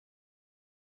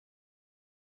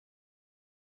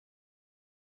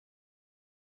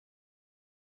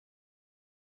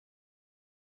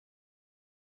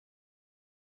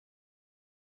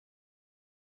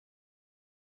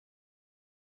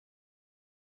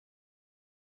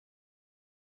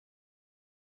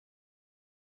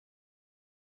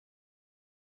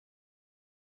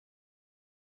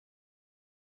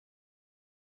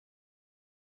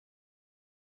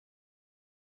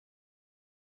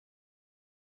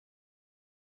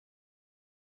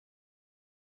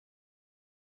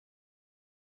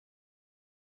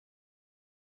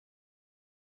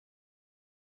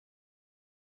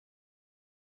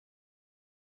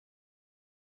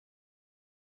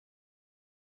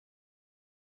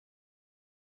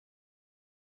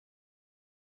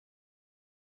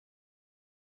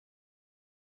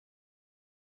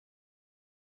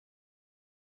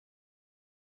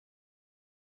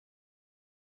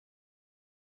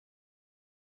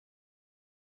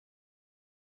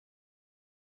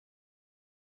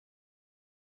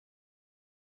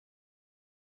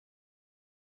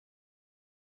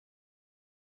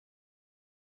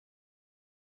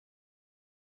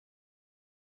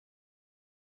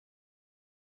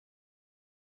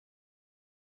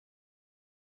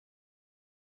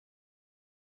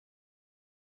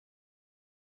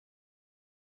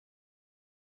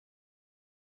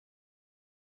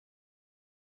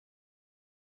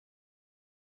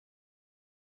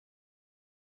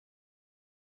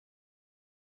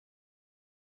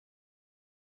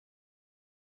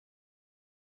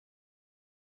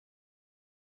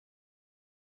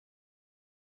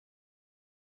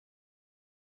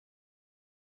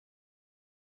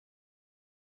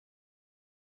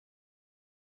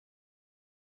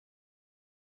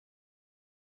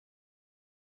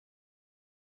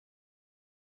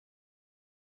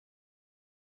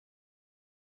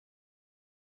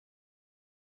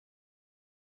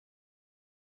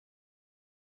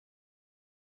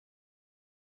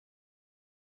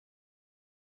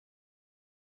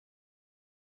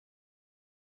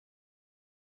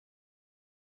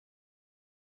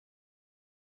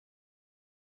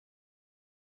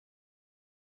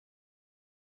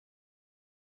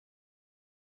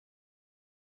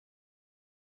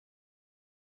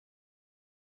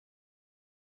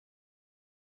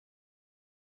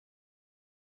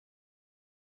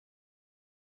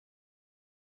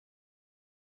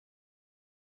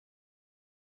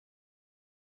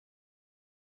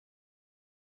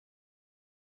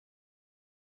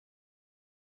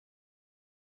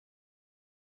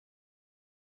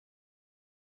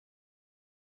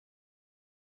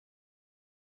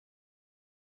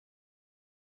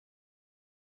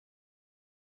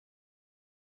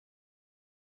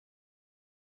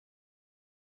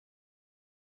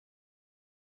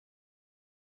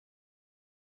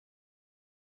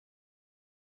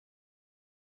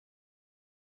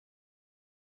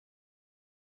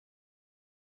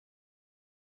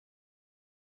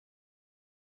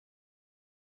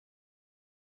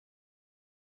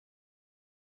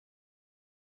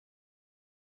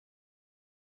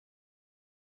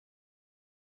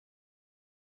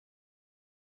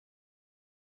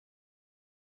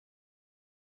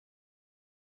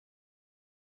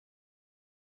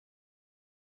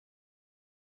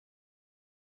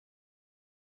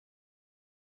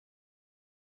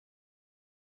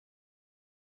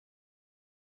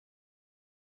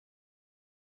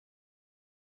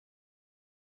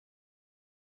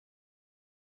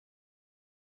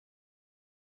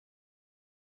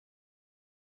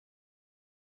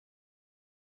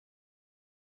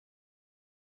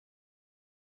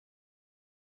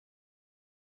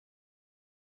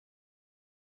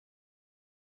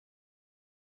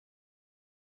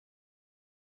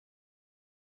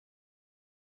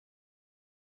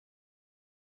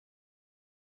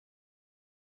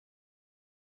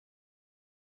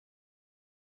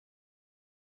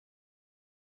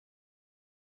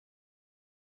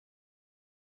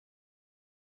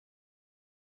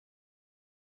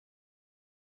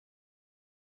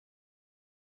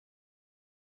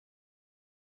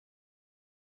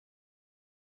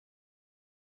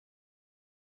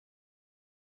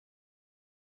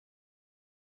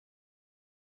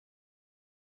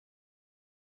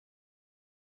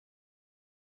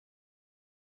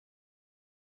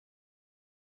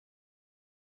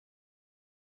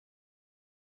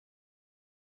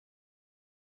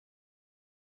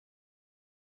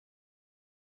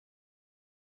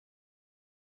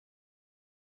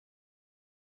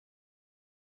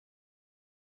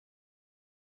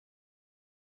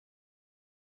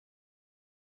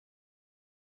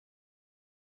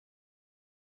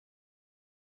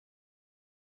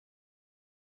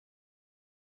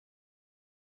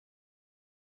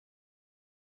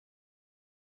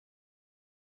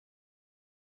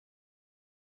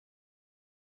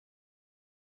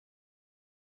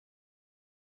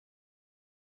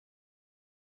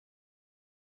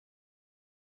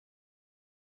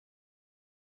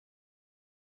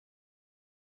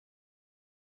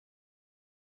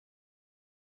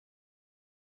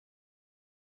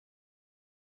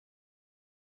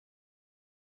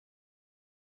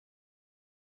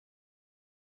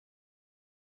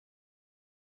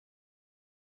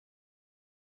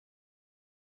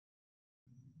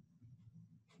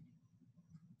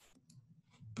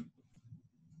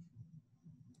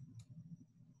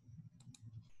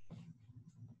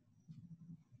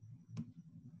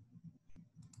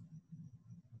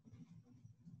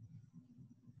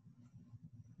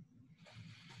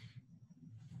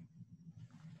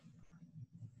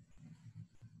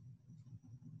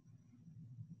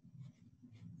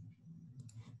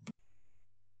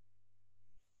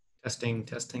 Testing,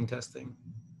 testing, testing.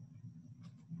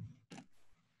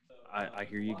 I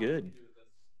hear you good,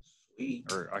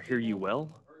 Sweet. or I hear you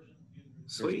well.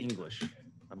 There's Sweet. English.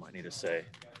 I might need to say.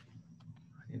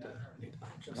 I need to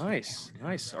adjust my Nice,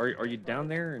 nice. Are you down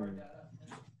there and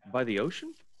by the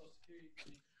ocean?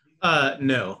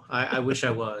 No, I wish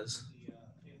I was.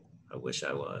 I wish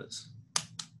I was.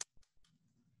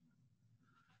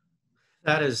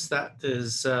 That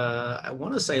is I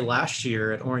want to say last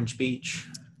year at Orange Beach.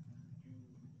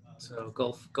 So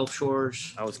Gulf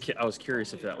Shores. I was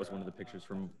curious if that was one of the pictures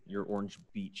from your Orange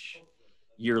Beach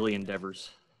yearly endeavors.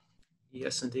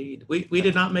 Yes, indeed. We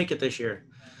did not make it this year.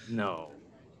 No.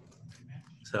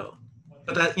 So,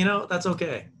 but that's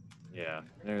okay. Yeah.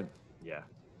 Yeah.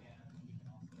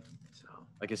 So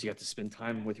I guess you got to spend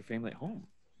time with your family at home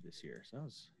this year. So that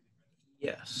was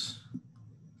yes,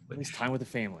 at least time with the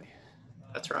family.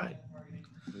 that's right.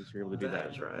 At least you're able to do That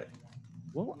that. is right.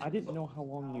 Well, I didn't know how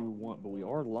long you want, but we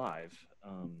are live.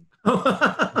 Oh,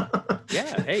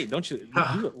 Yeah. Hey, don't you we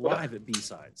do it live at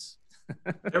B-Sides?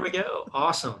 there we go.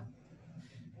 Awesome.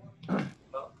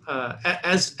 Well,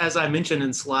 as I mentioned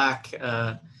in Slack,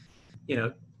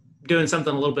 doing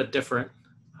something a little bit different,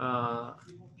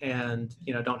 and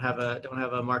don't have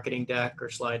a marketing deck or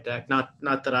slide deck. Not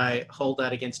that I hold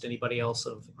that against anybody else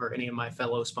or any of my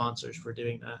fellow sponsors for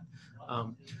doing that,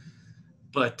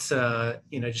 but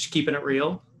just keeping it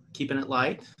real, keeping it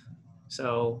light.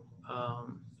 So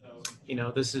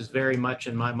this is very much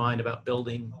in my mind about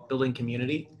building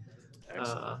community.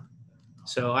 Excellent.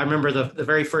 So I remember the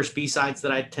very first B-Sides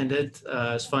that I attended.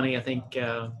 It's funny. I think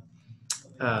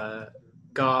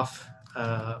Goff,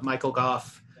 Michael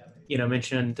Goff,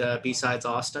 mentioned B-Sides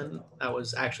Austin. That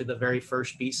was actually the very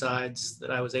first B-Sides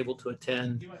that I was able to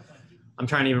attend. I'm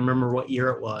trying to even remember what year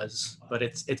it was, but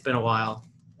it's been a while.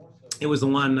 It was the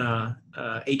one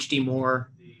H.D.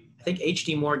 Moore. I think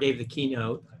H.D. Moore gave the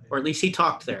keynote, or at least he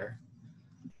talked there.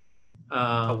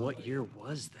 What year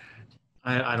was that?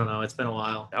 I don't know. It's been a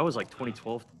while. That was like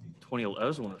 2012, 2011. That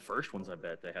was one of the first ones I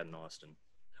bet they had in Austin.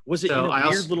 Was it So in a I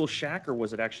weird also- little shack, or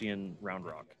was it actually in Round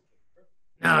Rock?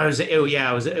 No,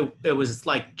 it was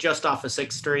like just off of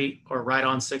 6th Street or right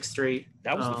on 6th Street.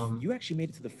 That was you actually made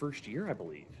it to the first year, I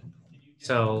believe.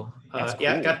 So That's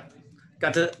yeah, cool.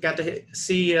 got to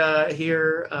see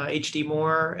hear H.D.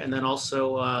 Moore, and then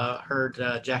also heard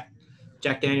Jack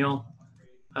Daniel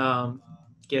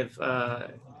give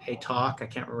a talk. I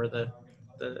can't remember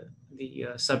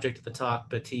the subject of the talk,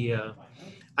 but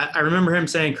I remember him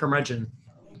saying curmudgeon.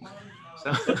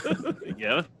 So,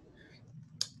 Yeah.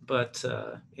 but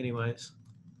anyways,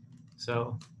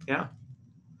 so yeah,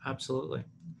 absolutely.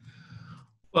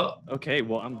 Well, Okay,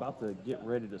 well, I'm about to get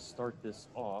ready to start this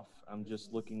off. I'm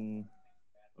just looking.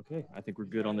 Okay, I think we're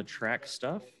good on the track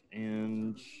stuff,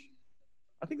 and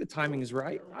I think the timing is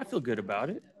right. I feel good about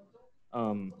it.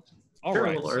 All sure, a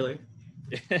right. little early.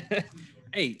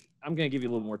 Hey, I'm gonna give you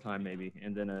a little more time, maybe,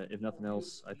 and then if nothing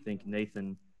else, I think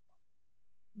Nathan.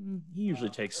 He usually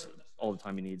takes all the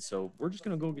time he needs, so we're just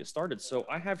gonna go get started. So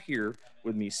I have here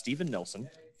with me Stephen Nelson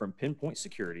from Pinpoint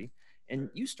Security, and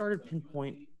you started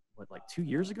Pinpoint what, like 2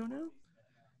 years ago now?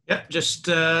 Yeah, just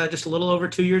a little over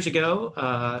 2 years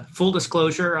ago. Full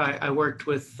disclosure, I worked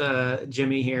with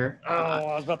Jimmy here. Oh,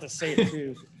 I was about to say it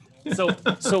too.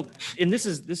 So, and this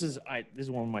is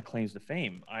one of my claims to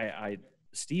fame.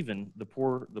 Stephen, the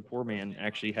poor man,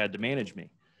 actually had to manage me,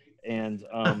 and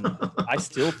I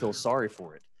still feel sorry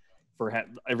for it, for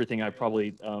everything I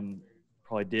probably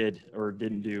did or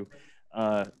didn't do.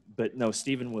 But no,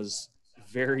 Stephen was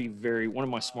very, very one of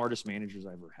my smartest managers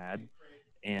I ever had,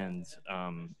 and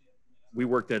we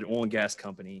worked at an oil and gas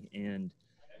company, and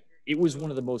it was one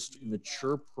of the most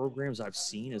mature programs I've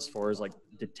seen as far as like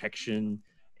detection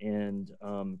and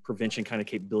prevention kind of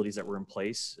capabilities that were in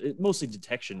place. Mostly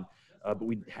detection, but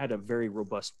we had a very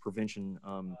robust prevention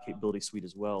capability suite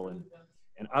as well. And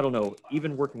I don't know,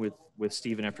 even working with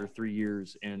Stephen after 3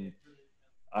 years, and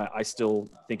I still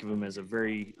think of him as a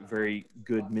very, very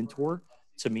good mentor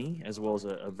to me, as well as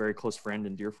a very close friend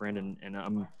and dear friend. And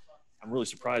I'm really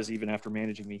surprised, even after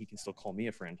managing me, he can still call me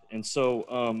a friend. And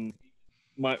so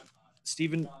my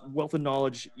Stephen, wealth of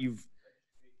knowledge.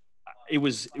 It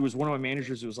was one of my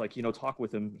managers. It was like, talk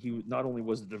with him. He not only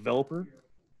was a developer,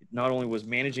 not only was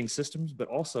managing systems, but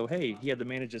also, hey, he had to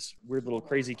manage this weird little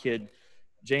crazy kid,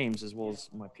 James, as well as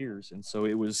my peers. And so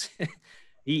it was,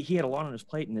 he had a lot on his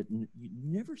plate, and you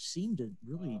never seemed to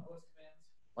really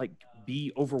like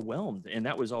be overwhelmed, and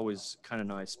that was always kind of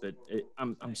nice. But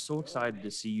I'm so excited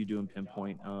to see you doing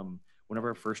Pinpoint.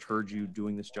 Whenever I first heard you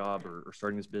doing this job or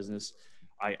starting this business,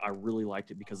 I really liked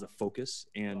it because of focus,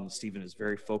 and Stephen is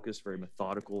very focused, very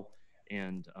methodical,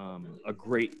 and a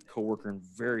great coworker and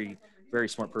very, very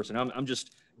smart person. I'm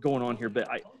just going on here, but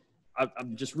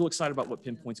I'm just real excited about what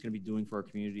Pinpoint's going to be doing for our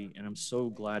community, and I'm so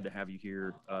glad to have you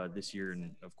here this year.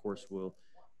 And of course,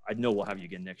 I know we'll have you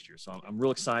again next year. So I'm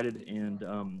real excited, and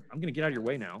I'm going to get out of your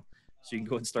way now, so you can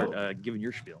go and start giving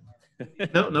your spiel.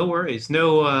 No worries.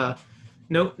 No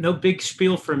big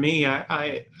spiel for me.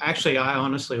 I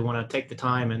honestly want to take the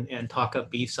time and talk up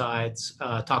B-Sides,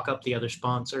 talk up the other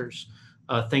sponsors.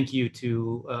 Thank you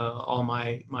to all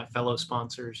my fellow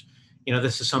sponsors. You know,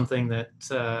 this is something that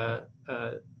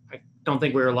I don't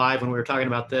think we were live when we were talking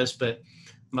about this, but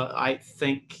I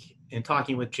think in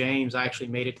talking with James, I actually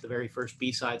made it to the very first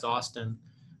B-Sides Austin,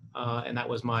 and that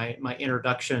was my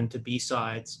introduction to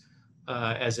B-Sides.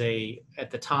 At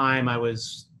the time,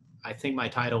 I think my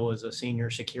title was a senior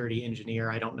security engineer.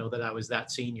 I don't know that I was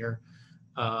that senior,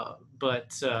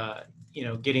 but you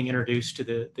know, getting introduced to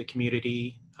the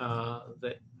community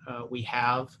that we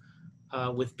have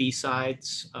with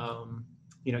B-Sides,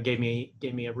 you know, gave me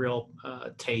a real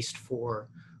taste for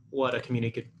what a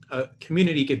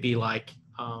community could be like.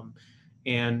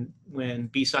 And when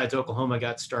B-Sides Oklahoma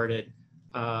got started,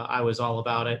 I was all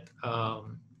about it.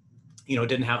 You know,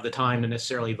 didn't have the time to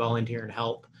necessarily volunteer and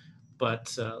help,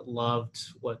 but loved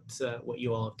what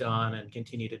you all have done and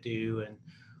continue to do. And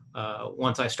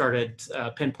once I started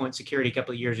Pinpoint Security a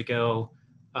couple of years ago,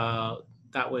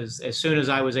 that was, as soon as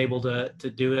I was able to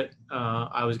do it,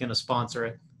 I was going to sponsor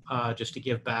it just to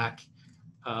give back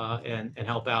and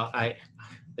help out.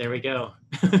 There we go.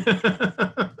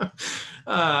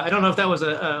 I don't know if that was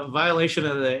a violation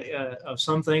of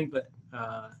something, but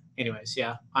anyways,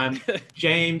 yeah, I'm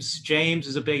James. James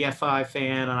is a big F5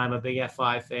 fan, and I'm a big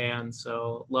F5 fan.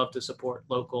 So love to support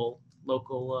local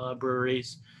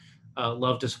breweries.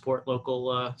 Love to support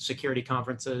local security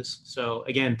conferences. So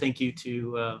again, thank you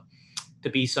to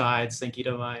B-Sides. Thank you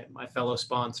to my fellow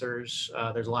sponsors.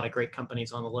 There's a lot of great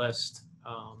companies on the list.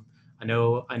 I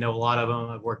know a lot of them.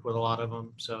 I've worked with a lot of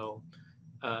them. So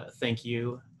thank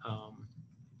you.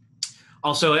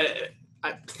 Also,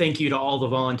 I thank you to all the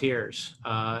volunteers.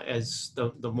 As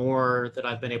the more that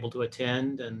I've been able to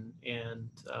attend and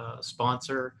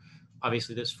sponsor,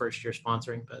 obviously this first year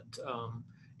sponsoring, but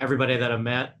everybody that I've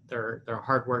met, they're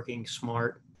hardworking,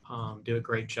 smart, do a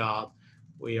great job.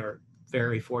 We are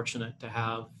very fortunate to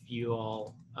have you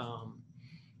all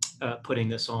putting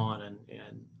this on,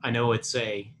 and I know it's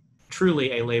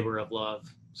truly a labor of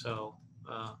love. So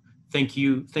thank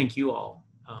you all.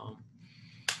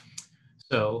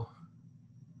 So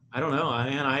I don't know,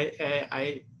 and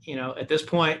I you know, at this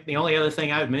point, the only other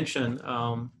thing I would mention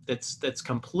that's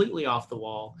completely off the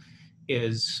wall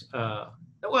is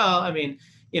well, I mean,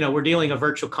 you know, we're dealing a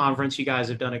virtual conference. You guys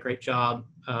have done a great job,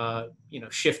 you know,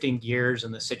 shifting gears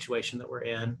in the situation that we're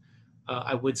in.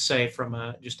 I would say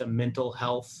from just a mental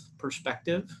health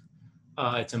perspective,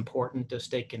 it's important to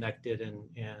stay connected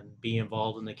and be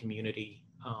involved in the community,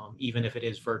 even if it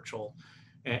is virtual.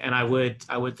 And I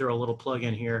would throw a little plug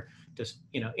in here. Just,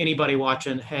 you know, anybody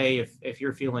watching, hey, if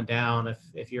you're feeling down,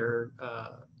 if you're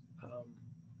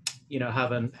you know,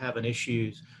 having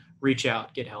issues, reach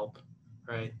out, get help,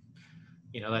 right?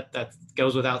 You know, that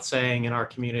goes without saying in our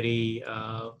community,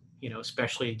 you know,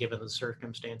 especially given the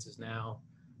circumstances now.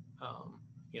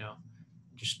 You know,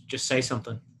 just say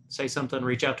something,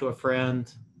 reach out to a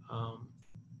friend.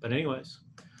 But anyways,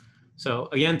 so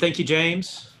again, thank you,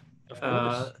 James.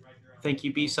 Thank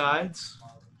you, B-Sides.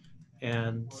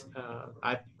 And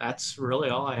that's really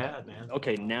all I had, man.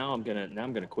 Okay, now I'm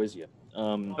gonna quiz you.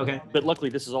 Okay. But luckily,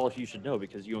 this is all if you should know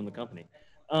because you own the company.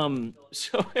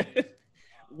 So,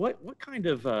 what kind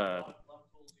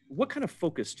of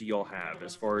focus do y'all have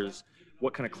as far as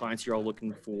what kind of clients you're all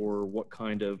looking for? What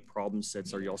kind of problem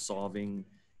sets are y'all solving,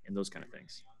 and those kind of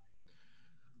things?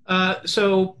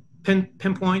 So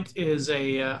Pinpoint is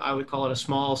I would call it a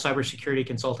small cybersecurity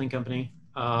consulting company.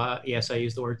 Yes, I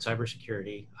use the word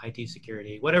cybersecurity, IT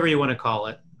security, whatever you want to call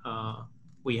it.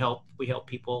 We help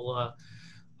people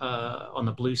on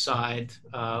the blue side.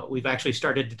 We've actually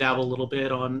started to dabble a little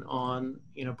bit on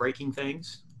you know, breaking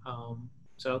things.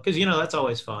 So because, you know, that's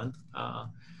always fun.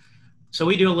 So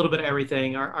we do a little bit of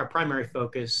everything. Our primary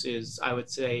focus is, I would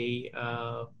say,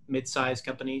 mid-sized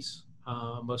companies.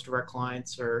 Most of our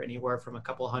clients are anywhere from a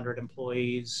couple hundred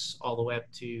employees all the way up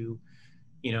to,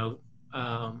 you know,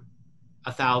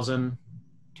 1,000,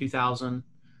 2,000,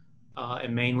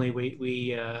 and mainly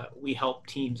we help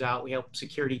teams out. We help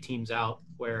security teams out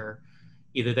where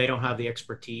either they don't have the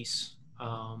expertise,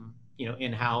 you know,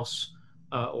 in-house,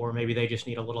 or maybe they just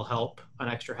need a little help, an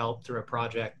extra help through a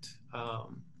project.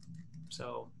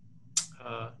 So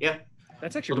yeah,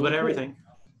 that's actually a little really bit of cool. everything.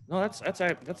 No,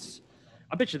 that's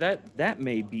I bet you that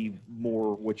may be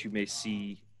more what you may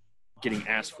see getting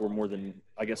asked for more than,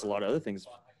 I guess, a lot of other things,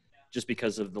 just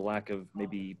because of the lack of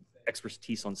maybe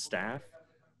expertise on staff,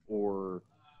 or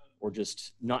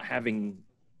just not having,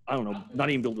 I don't know, not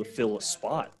even be able to fill a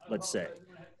spot, let's say.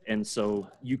 And so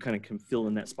you kind of can fill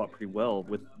in that spot pretty well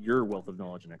with your wealth of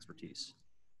knowledge and expertise.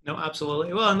 No,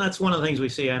 absolutely. Well, and that's one of the things we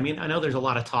see. I mean, I know there's a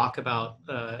lot of talk about,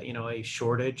 a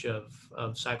shortage of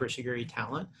cybersecurity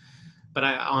talent, but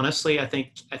I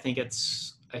think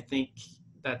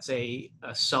that's a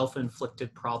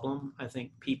self-inflicted problem. I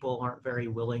think people aren't very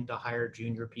willing to hire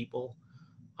junior people.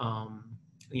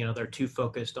 They're too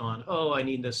focused on, oh, I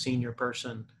need this senior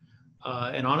person.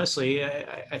 And honestly,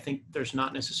 I think there's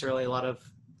not necessarily a lot of,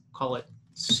 call it,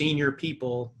 senior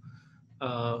people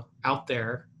out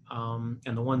there.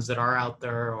 And the ones that are out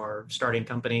there are starting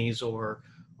companies or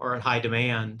are in high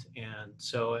demand. And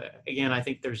so again, I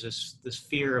think there's this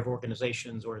fear of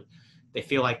organizations where they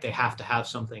feel like they have to have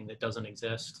something that doesn't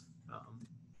exist.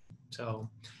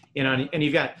 And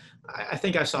you've got, I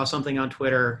think I saw something on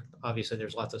Twitter. Obviously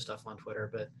there's lots of stuff on Twitter,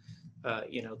 but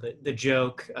the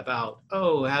joke about,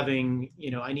 having,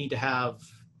 I need to have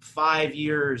 5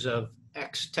 years of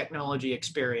X technology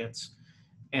experience.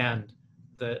 And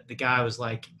the guy was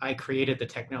like, I created the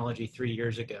technology 3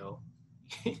 years ago.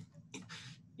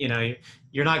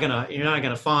 You're not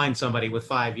gonna find somebody with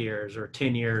 5 years or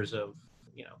 10 years of,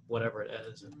 whatever it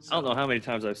is. And so, I don't know how many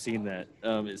times I've seen that.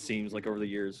 It seems like over the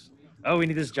years, oh, we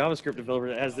need this JavaScript developer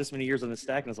that has this many years on the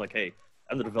stack. And it's like, hey,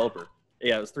 I'm the developer.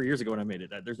 Yeah, it was 3 years ago when I made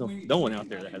it. There's no one out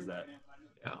there that has that.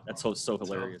 yeah. That's so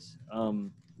hilarious.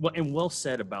 Well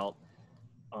said about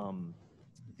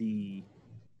the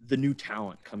new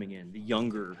talent coming in, the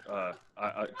younger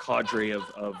cadre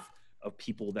of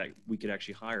people that we could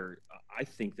actually hire. I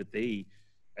think that they,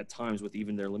 at times, with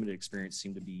even their limited experience,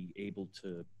 seem to be able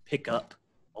to pick up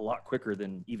a lot quicker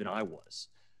than even I was.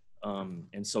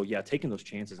 And so, yeah, taking those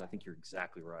chances, I think you're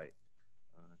exactly right.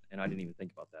 And I didn't even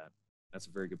think about that. That's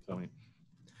a very good point.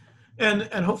 And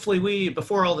hopefully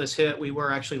before all this hit, we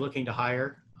were actually looking to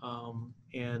hire.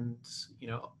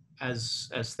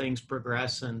 As things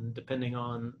progress and depending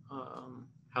on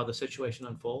how the situation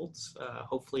unfolds,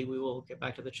 hopefully we will get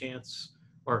back to the chance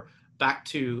or back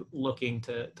to looking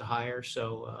to hire.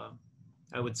 So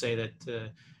I would say that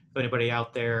if anybody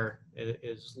out there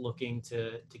is looking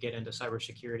to get into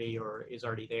cybersecurity or is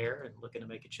already there and looking to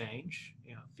make a change,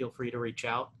 feel free to reach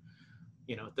out.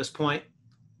 At this point,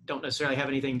 don't necessarily have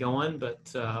anything going, but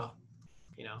the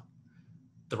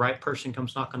right person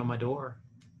comes knocking on my door.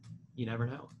 You never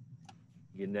know.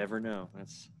 You never know.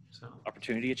 That's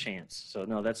opportunity, a chance. So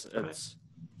no, that's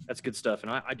good stuff.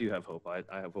 And I do have hope. I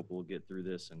have hope we'll get through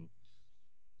this and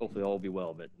hopefully all will be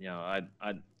well. But I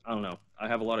don't know. I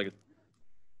have a lot of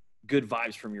good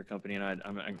vibes from your company, and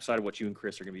I'm excited what you and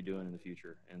Chris are going to be doing in the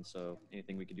future. And so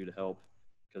anything we can do to help,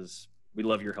 because we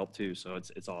love your help too. So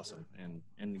it's awesome.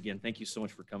 And again, thank you so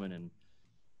much for coming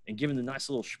and giving the nice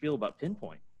little spiel about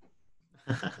Pinpoint.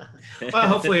 Well,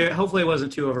 hopefully it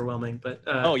wasn't too overwhelming, but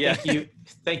yeah.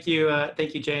 thank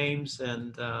you, James.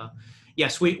 And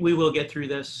yes, we will get through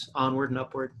this, onward and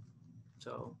upward.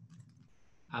 So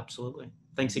absolutely.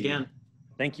 Thanks again.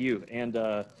 Thank you. And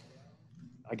I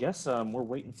guess we're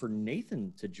waiting for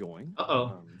Nathan to join.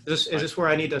 Is this where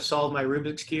I need to solve my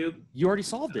Rubik's Cube? You already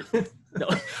solved it. No.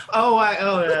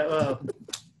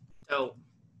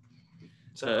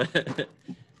 So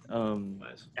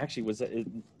actually, was that it?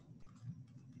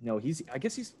 No, I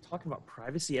guess he's talking about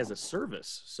privacy as a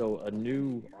service. So a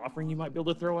new offering you might be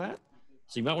able to throw at.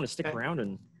 So you might want to stick around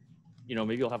and,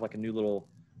 maybe you'll have like a new little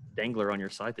dangler on your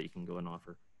site that you can go and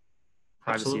offer.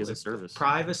 Privacy Absolutely. As a service.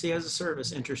 Privacy as a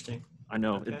service. Interesting. I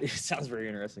know. Okay. It sounds very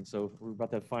interesting. So we're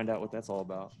about to find out what that's all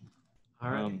about.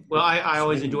 All right. Well, I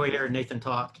always enjoy hearing Nathan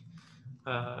talk.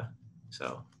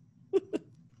 So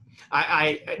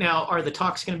now, are the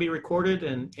talks going to be recorded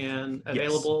and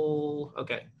available? Yes.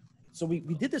 Okay. So we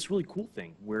did this really cool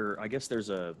thing where I guess there's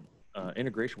a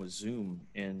integration with Zoom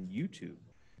and YouTube.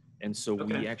 And so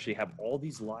we actually have all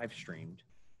these live streamed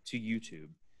to YouTube.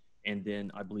 And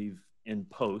then I believe in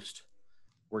post,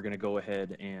 we're going to go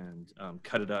ahead and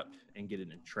cut it up and get it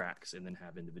in tracks and then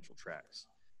have individual tracks.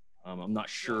 I'm not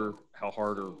sure how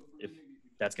hard or if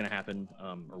that's going to happen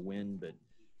or when, but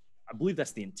I believe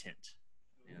that's the intent.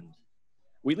 And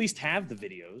we at least have the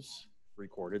videos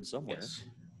recorded somewhere. Yes.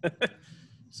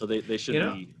 So they should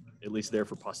be at least there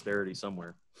for posterity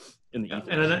somewhere in the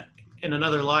ether. And in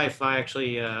another life, I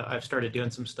actually I've started doing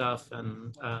some stuff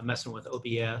and messing with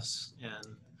OBS,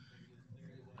 and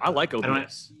I like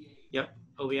OBS. Yep,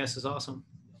 OBS is awesome.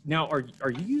 Now, are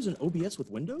you using OBS with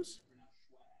Windows?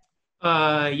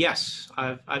 Yes,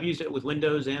 I've used it with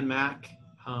Windows and Mac.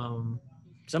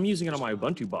 Because I'm using it on my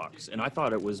Ubuntu box, and I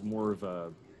thought it was more of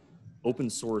a open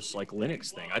source like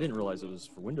Linux thing. I didn't realize it was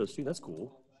for Windows too. That's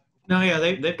cool. No, yeah,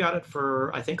 they've got it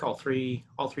for I think all three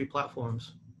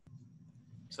platforms.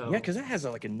 Yeah, So because it has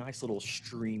like a nice little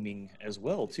streaming as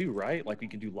well too, right? Like we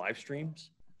can do live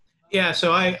streams. yeah,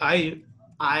 so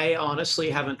I honestly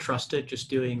haven't trusted just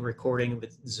doing recording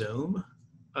with Zoom.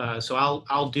 So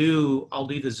I'll do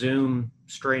the Zoom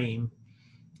stream,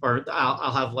 or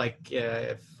I'll have like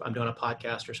if I'm doing a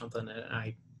podcast or something, and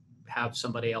I have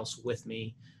somebody else with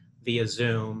me via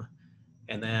Zoom,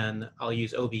 and then I'll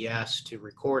use OBS to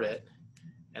record it,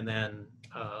 and then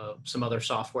some other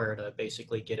software to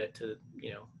basically get it to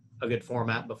a good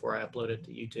format before I upload it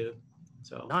to YouTube.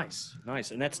 So Nice,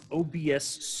 nice. And that's OBS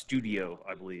Studio,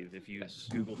 I believe. If you yes,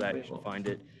 Google that, you can find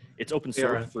it. It's open we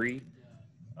source, are. free,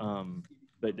 um,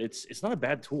 but it's not a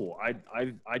bad tool.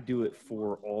 I do it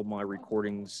for all my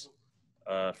recordings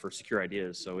for Secure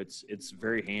Ideas, so it's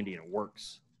very handy and it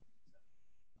works.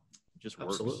 It just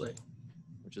works, Absolutely.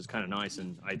 which is kind of nice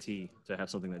in IT to have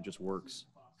something that just works.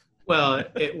 Well,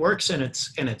 it works and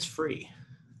it's free.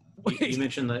 You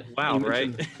mentioned that. Wow, You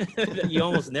right? mentioned, You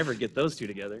almost never get those two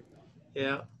together.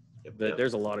 yeah. Yep, But yep.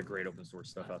 there's a lot of great open source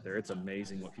stuff out there. It's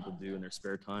amazing what people do in their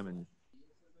spare time and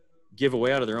give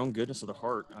away out of their own goodness of the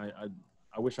heart.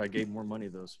 I wish I gave more money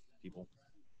to those people.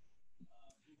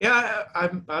 Yeah,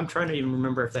 I'm trying to even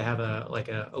remember if they have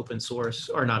a open source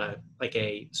or not a like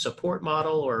a support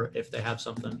model or if they have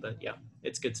something. But yeah,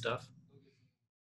 it's good stuff.